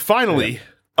 Finally,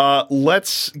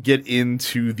 let's get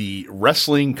into the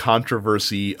wrestling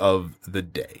controversy of the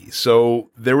day.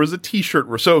 So there was a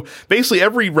T-shirt. So basically,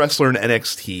 every wrestler in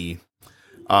NXT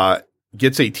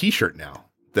gets a T-shirt now.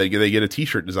 They get a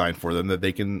T-shirt designed for them that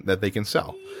they can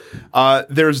sell.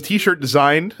 There's a T-shirt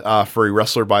designed for a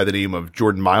wrestler by the name of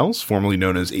Jordan Miles, formerly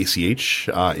known as ACH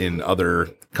in other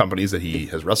companies that he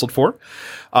has wrestled for.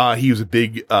 He was a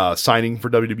big signing for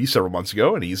WWE several months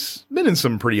ago, and he's been in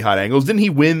some pretty hot angles. Didn't he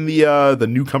win the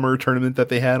newcomer tournament that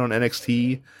they had on NXT?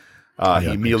 He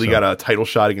immediately got a title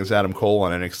shot against Adam Cole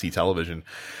on NXT television.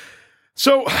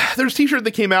 So there's a T-shirt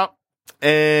that came out,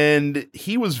 and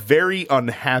he was very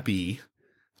unhappy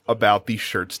about the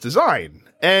shirt's design.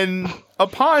 And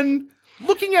upon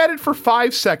looking at it for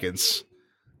 5 seconds,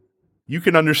 you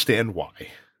can understand why.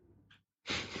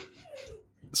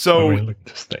 So, look at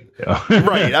this thing. Yeah.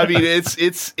 Right. I mean,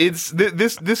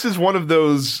 this is one of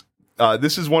those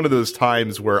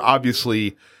times where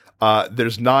obviously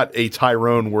there's not a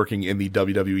Tyrone working in the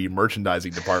WWE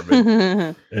merchandising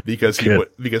department because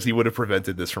he would have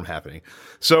prevented this from happening.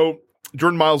 So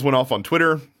Jordan Miles went off on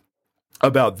Twitter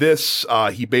about this.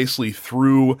 He basically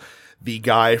threw the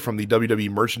guy from the WWE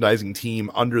merchandising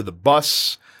team under the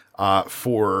bus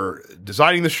for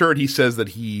designing the shirt. He says that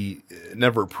he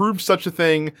never approved such a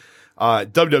thing.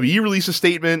 WWE released a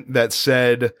statement that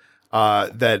said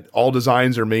that all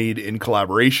designs are made in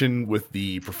collaboration with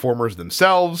the performers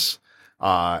themselves.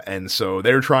 And so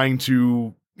they're trying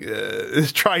to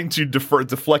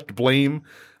deflect blame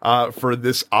for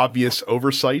this obvious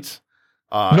oversight.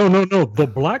 No. The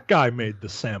black guy made the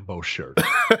Sambo shirt.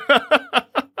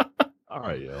 All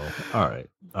right, yo. All right.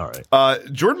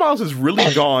 Jordan Miles has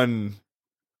really gone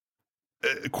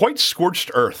quite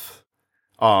scorched earth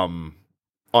on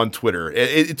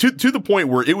Twitter to the point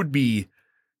where it would be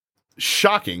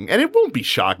shocking, and it won't be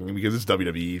shocking because it's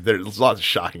WWE. There's lots of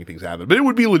shocking things happen, but it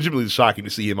would be legitimately shocking to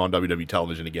see him on WWE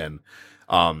television again.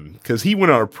 Because he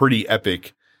went on a pretty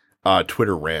epic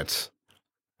Twitter rant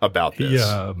about this.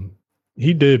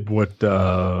 He did what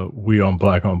we on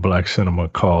Black Cinema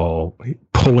call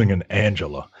pulling an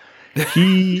Angela.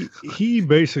 He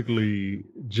basically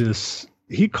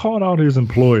he called out his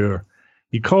employer.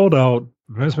 He called out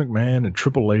Vince McMahon and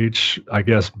Triple H, I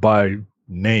guess, by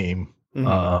name,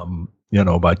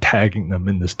 by tagging them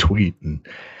in this tweet.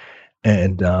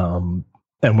 And when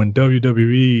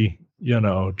WWE,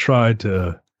 tried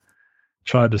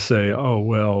to say, oh,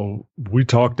 well, we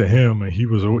talked to him and he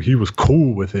was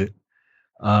cool with it.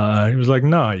 He was like,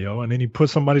 nah, yo. And then he put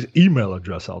somebody's email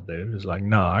address out there. He was like,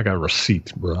 nah, I got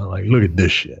receipts, bro. Like, look at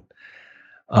this shit.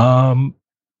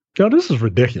 This is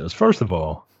ridiculous. First of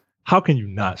all, how can you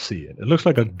not see it? It looks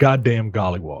like a goddamn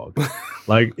gollywog.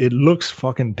 Like, it looks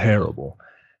fucking terrible.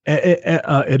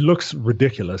 It looks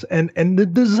ridiculous. And the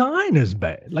design is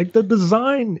bad. Like, the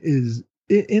design is,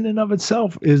 in and of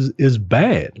itself, is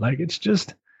bad. Like, it's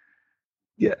just,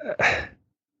 yeah.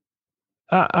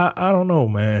 I don't know,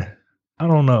 man. I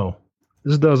don't know.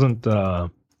 This doesn't look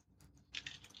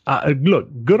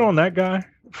good on that guy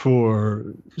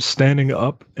for standing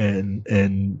up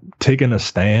and taking a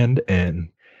stand and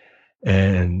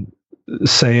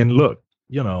saying, look,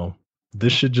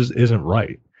 this shit just isn't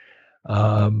right.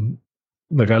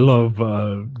 Look, I love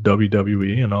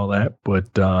WWE and all that,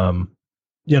 but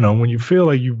when you feel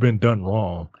like you've been done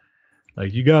wrong,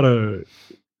 like you gotta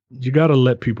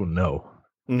let people know.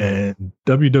 And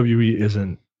WWE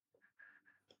isn't.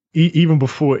 Even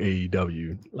before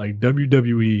AEW, like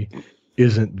WWE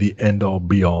isn't the end all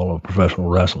be all of professional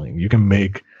wrestling. You can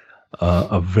make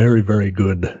a very, very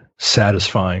good,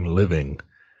 satisfying living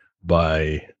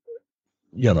by,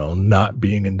 not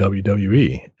being in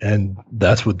WWE. And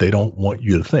that's what they don't want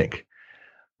you to think.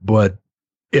 But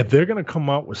if they're going to come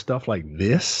out with stuff like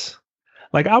this,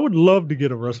 like I would love to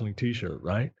get a wrestling t-shirt,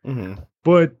 right? Mm-hmm.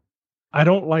 But I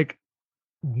don't like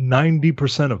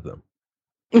 90% of them.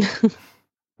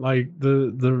 Like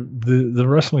the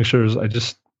wrestling shirts,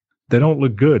 they don't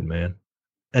look good, man.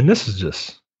 And this is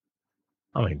just,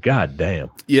 goddamn.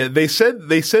 Yeah, they said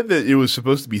that it was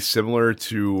supposed to be similar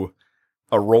to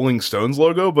a Rolling Stones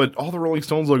logo, but all the Rolling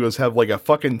Stones logos have like a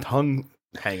fucking tongue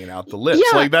hanging out the lips.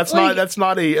 Yeah, like that's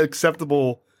not a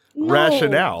acceptable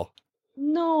rationale.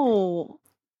 No.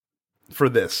 For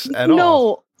this at all.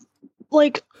 No.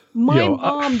 Like my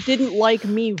mom didn't like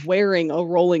me wearing a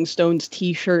Rolling Stones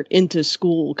t-shirt into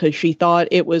school because she thought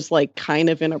it was like kind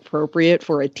of inappropriate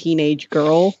for a teenage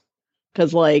girl.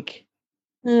 Because like,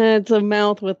 it's a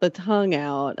mouth with the tongue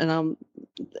out. And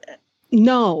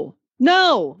no.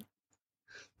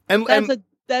 And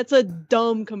that's a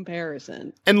dumb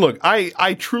comparison. And look,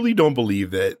 I truly don't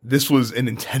believe that this was an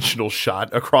intentional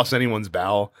shot across anyone's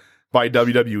bow by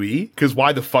WWE. Because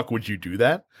why the fuck would you do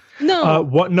that? No.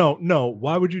 What? No.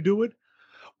 Why would you do it?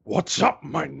 What's up,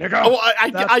 my nigga? Oh,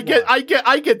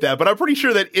 I get that, but I'm pretty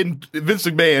sure that Vince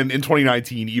McMahon in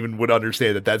 2019 even would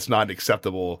understand that that's not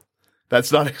acceptable.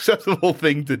 That's not an acceptable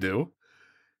thing to do.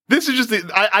 This is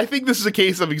just, I think this is a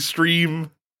case of extreme.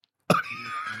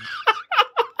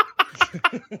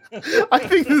 I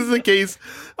think this is a case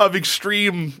of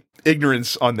extreme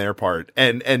ignorance on their part,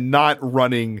 and not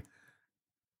running,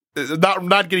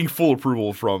 not getting full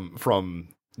approval from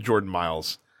Jordan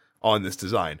Miles on this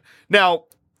design. Now,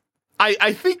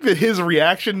 I think that his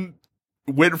reaction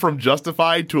went from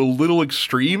justified to a little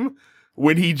extreme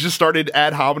when he just started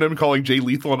ad hominem calling Jay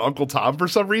Lethal and Uncle Tom for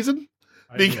some reason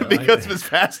because of his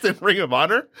past in Ring of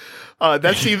Honor.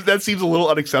 That seems a little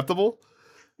unacceptable.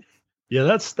 Yeah,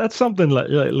 that's something like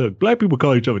look, black people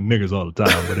call each other niggas all the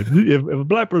time, but if a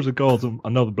black person calls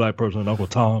another black person Uncle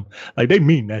Tom, like they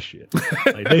mean that shit.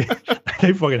 Like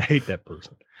they fucking hate that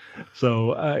person.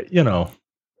 So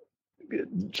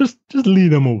just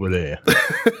leave them over there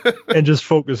and just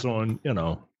focus on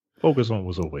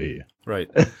what's over here. Right.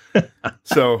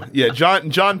 So yeah,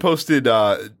 John posted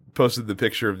the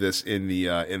picture of this in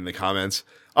the comments.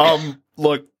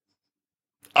 Look,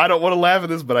 I don't want to laugh at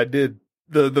this, but I did.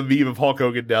 The meme of Hulk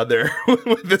Hogan down there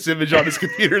with this image on his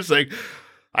computer saying,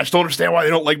 I just don't understand why they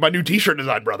don't like my new t-shirt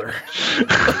design, brother.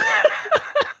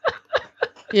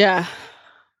 Yeah.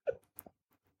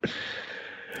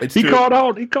 He called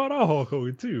out Hulk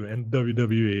Hogan too and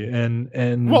WWE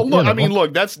and well, look, I mean,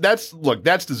 look, that's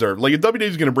deserved. Like if WWE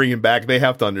is going to bring him back, they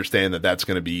have to understand that that's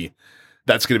going to be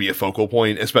a focal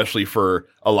point, especially for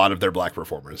a lot of their black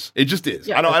performers. It just is.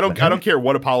 Yeah, I don't care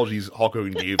what apologies Hulk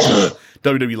Hogan gave to the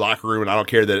WWE locker room, and I don't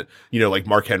care that like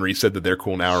Mark Henry said that they're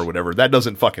cool now or whatever. That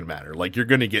doesn't fucking matter. Like you're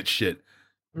gonna get shit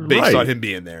based on him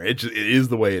being there. It is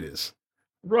the way it is.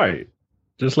 Right.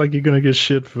 Just like you're gonna get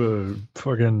shit for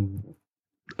fucking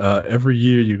every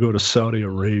year you go to Saudi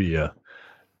Arabia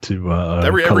to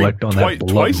collect on that blood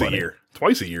twice money. a year.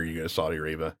 Twice a year you go to Saudi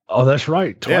Arabia. Oh, that's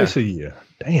right. Twice a year.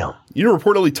 Damn. You know,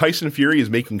 reportedly Tyson Fury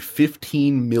is making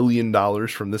 $15 million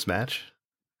from this match.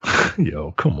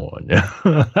 Yo, come on. Yeah.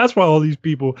 That's why all these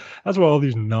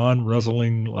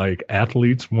non-wrestling like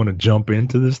athletes want to jump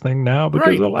into this thing now,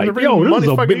 because they're like, yo, this is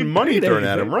a big money thrown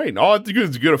at them, right? All I have to do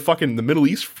is go to fucking the Middle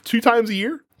East 2 times a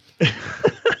year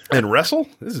and wrestle.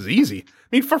 This is easy. I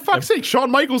mean, for fuck's sake,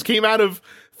 Shawn Michaels came out of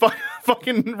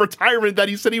fucking retirement that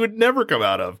he said he would never come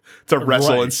out of to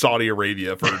wrestle in Saudi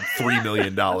Arabia for $3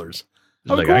 million.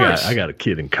 Like, I got a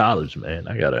kid in college, man.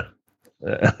 I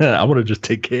want to just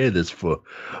take care of this for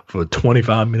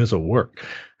 25 minutes of work.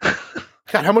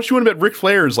 God, how much you want to bet Ric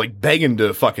Flair is like begging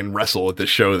to fucking wrestle at this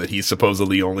show that he's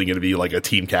supposedly only going to be like a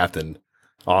team captain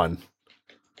on?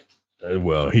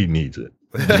 Well, he needs it.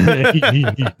 he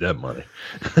needs that money.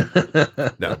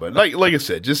 No, but like I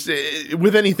said, just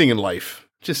with anything in life,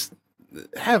 just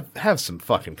have some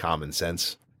fucking common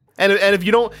sense. And if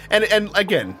you don't, and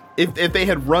again, if they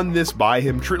had run this by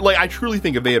him, I truly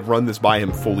think if they had run this by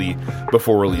him fully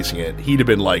before releasing it, he'd have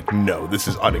been like, no, this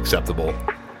is unacceptable,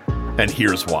 and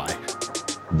here's why.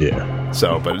 Yeah.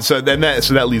 So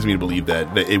that leads me to believe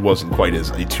that it wasn't quite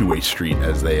as a two-way street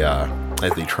as they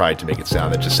tried to make it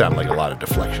sound. That just sounded like a lot of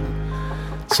deflection.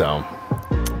 So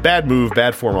bad move,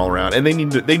 bad form all around, and they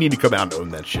need to come out and own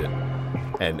that shit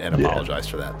and apologize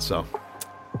for that. So.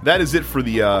 That is it for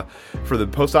the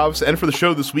post office and for the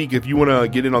show this week. If you want to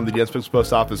get in on the Dense Pixels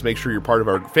post office, make sure you're part of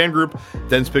our fan group,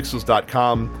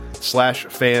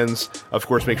 densepixels.com/fans. Of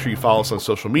course, make sure you follow us on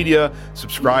social media.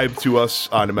 Subscribe to us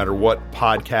no matter what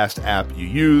podcast app you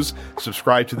use.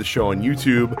 Subscribe to the show on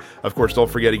YouTube. Of course, don't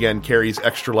forget, again, Carrie's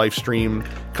Extra Life stream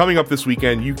coming up this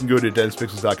weekend. You can go to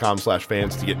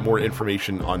densepixels.com/fans to get more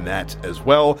information on that as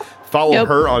well. Follow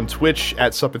her on Twitch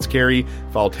at SuppetsCarrie.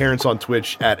 Follow Terrence on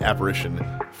Twitch at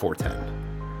Apparition410.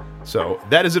 So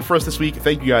that is it for us this week.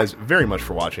 Thank you guys very much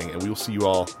for watching, and we will see you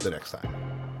all the next time.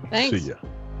 Thanks. See ya.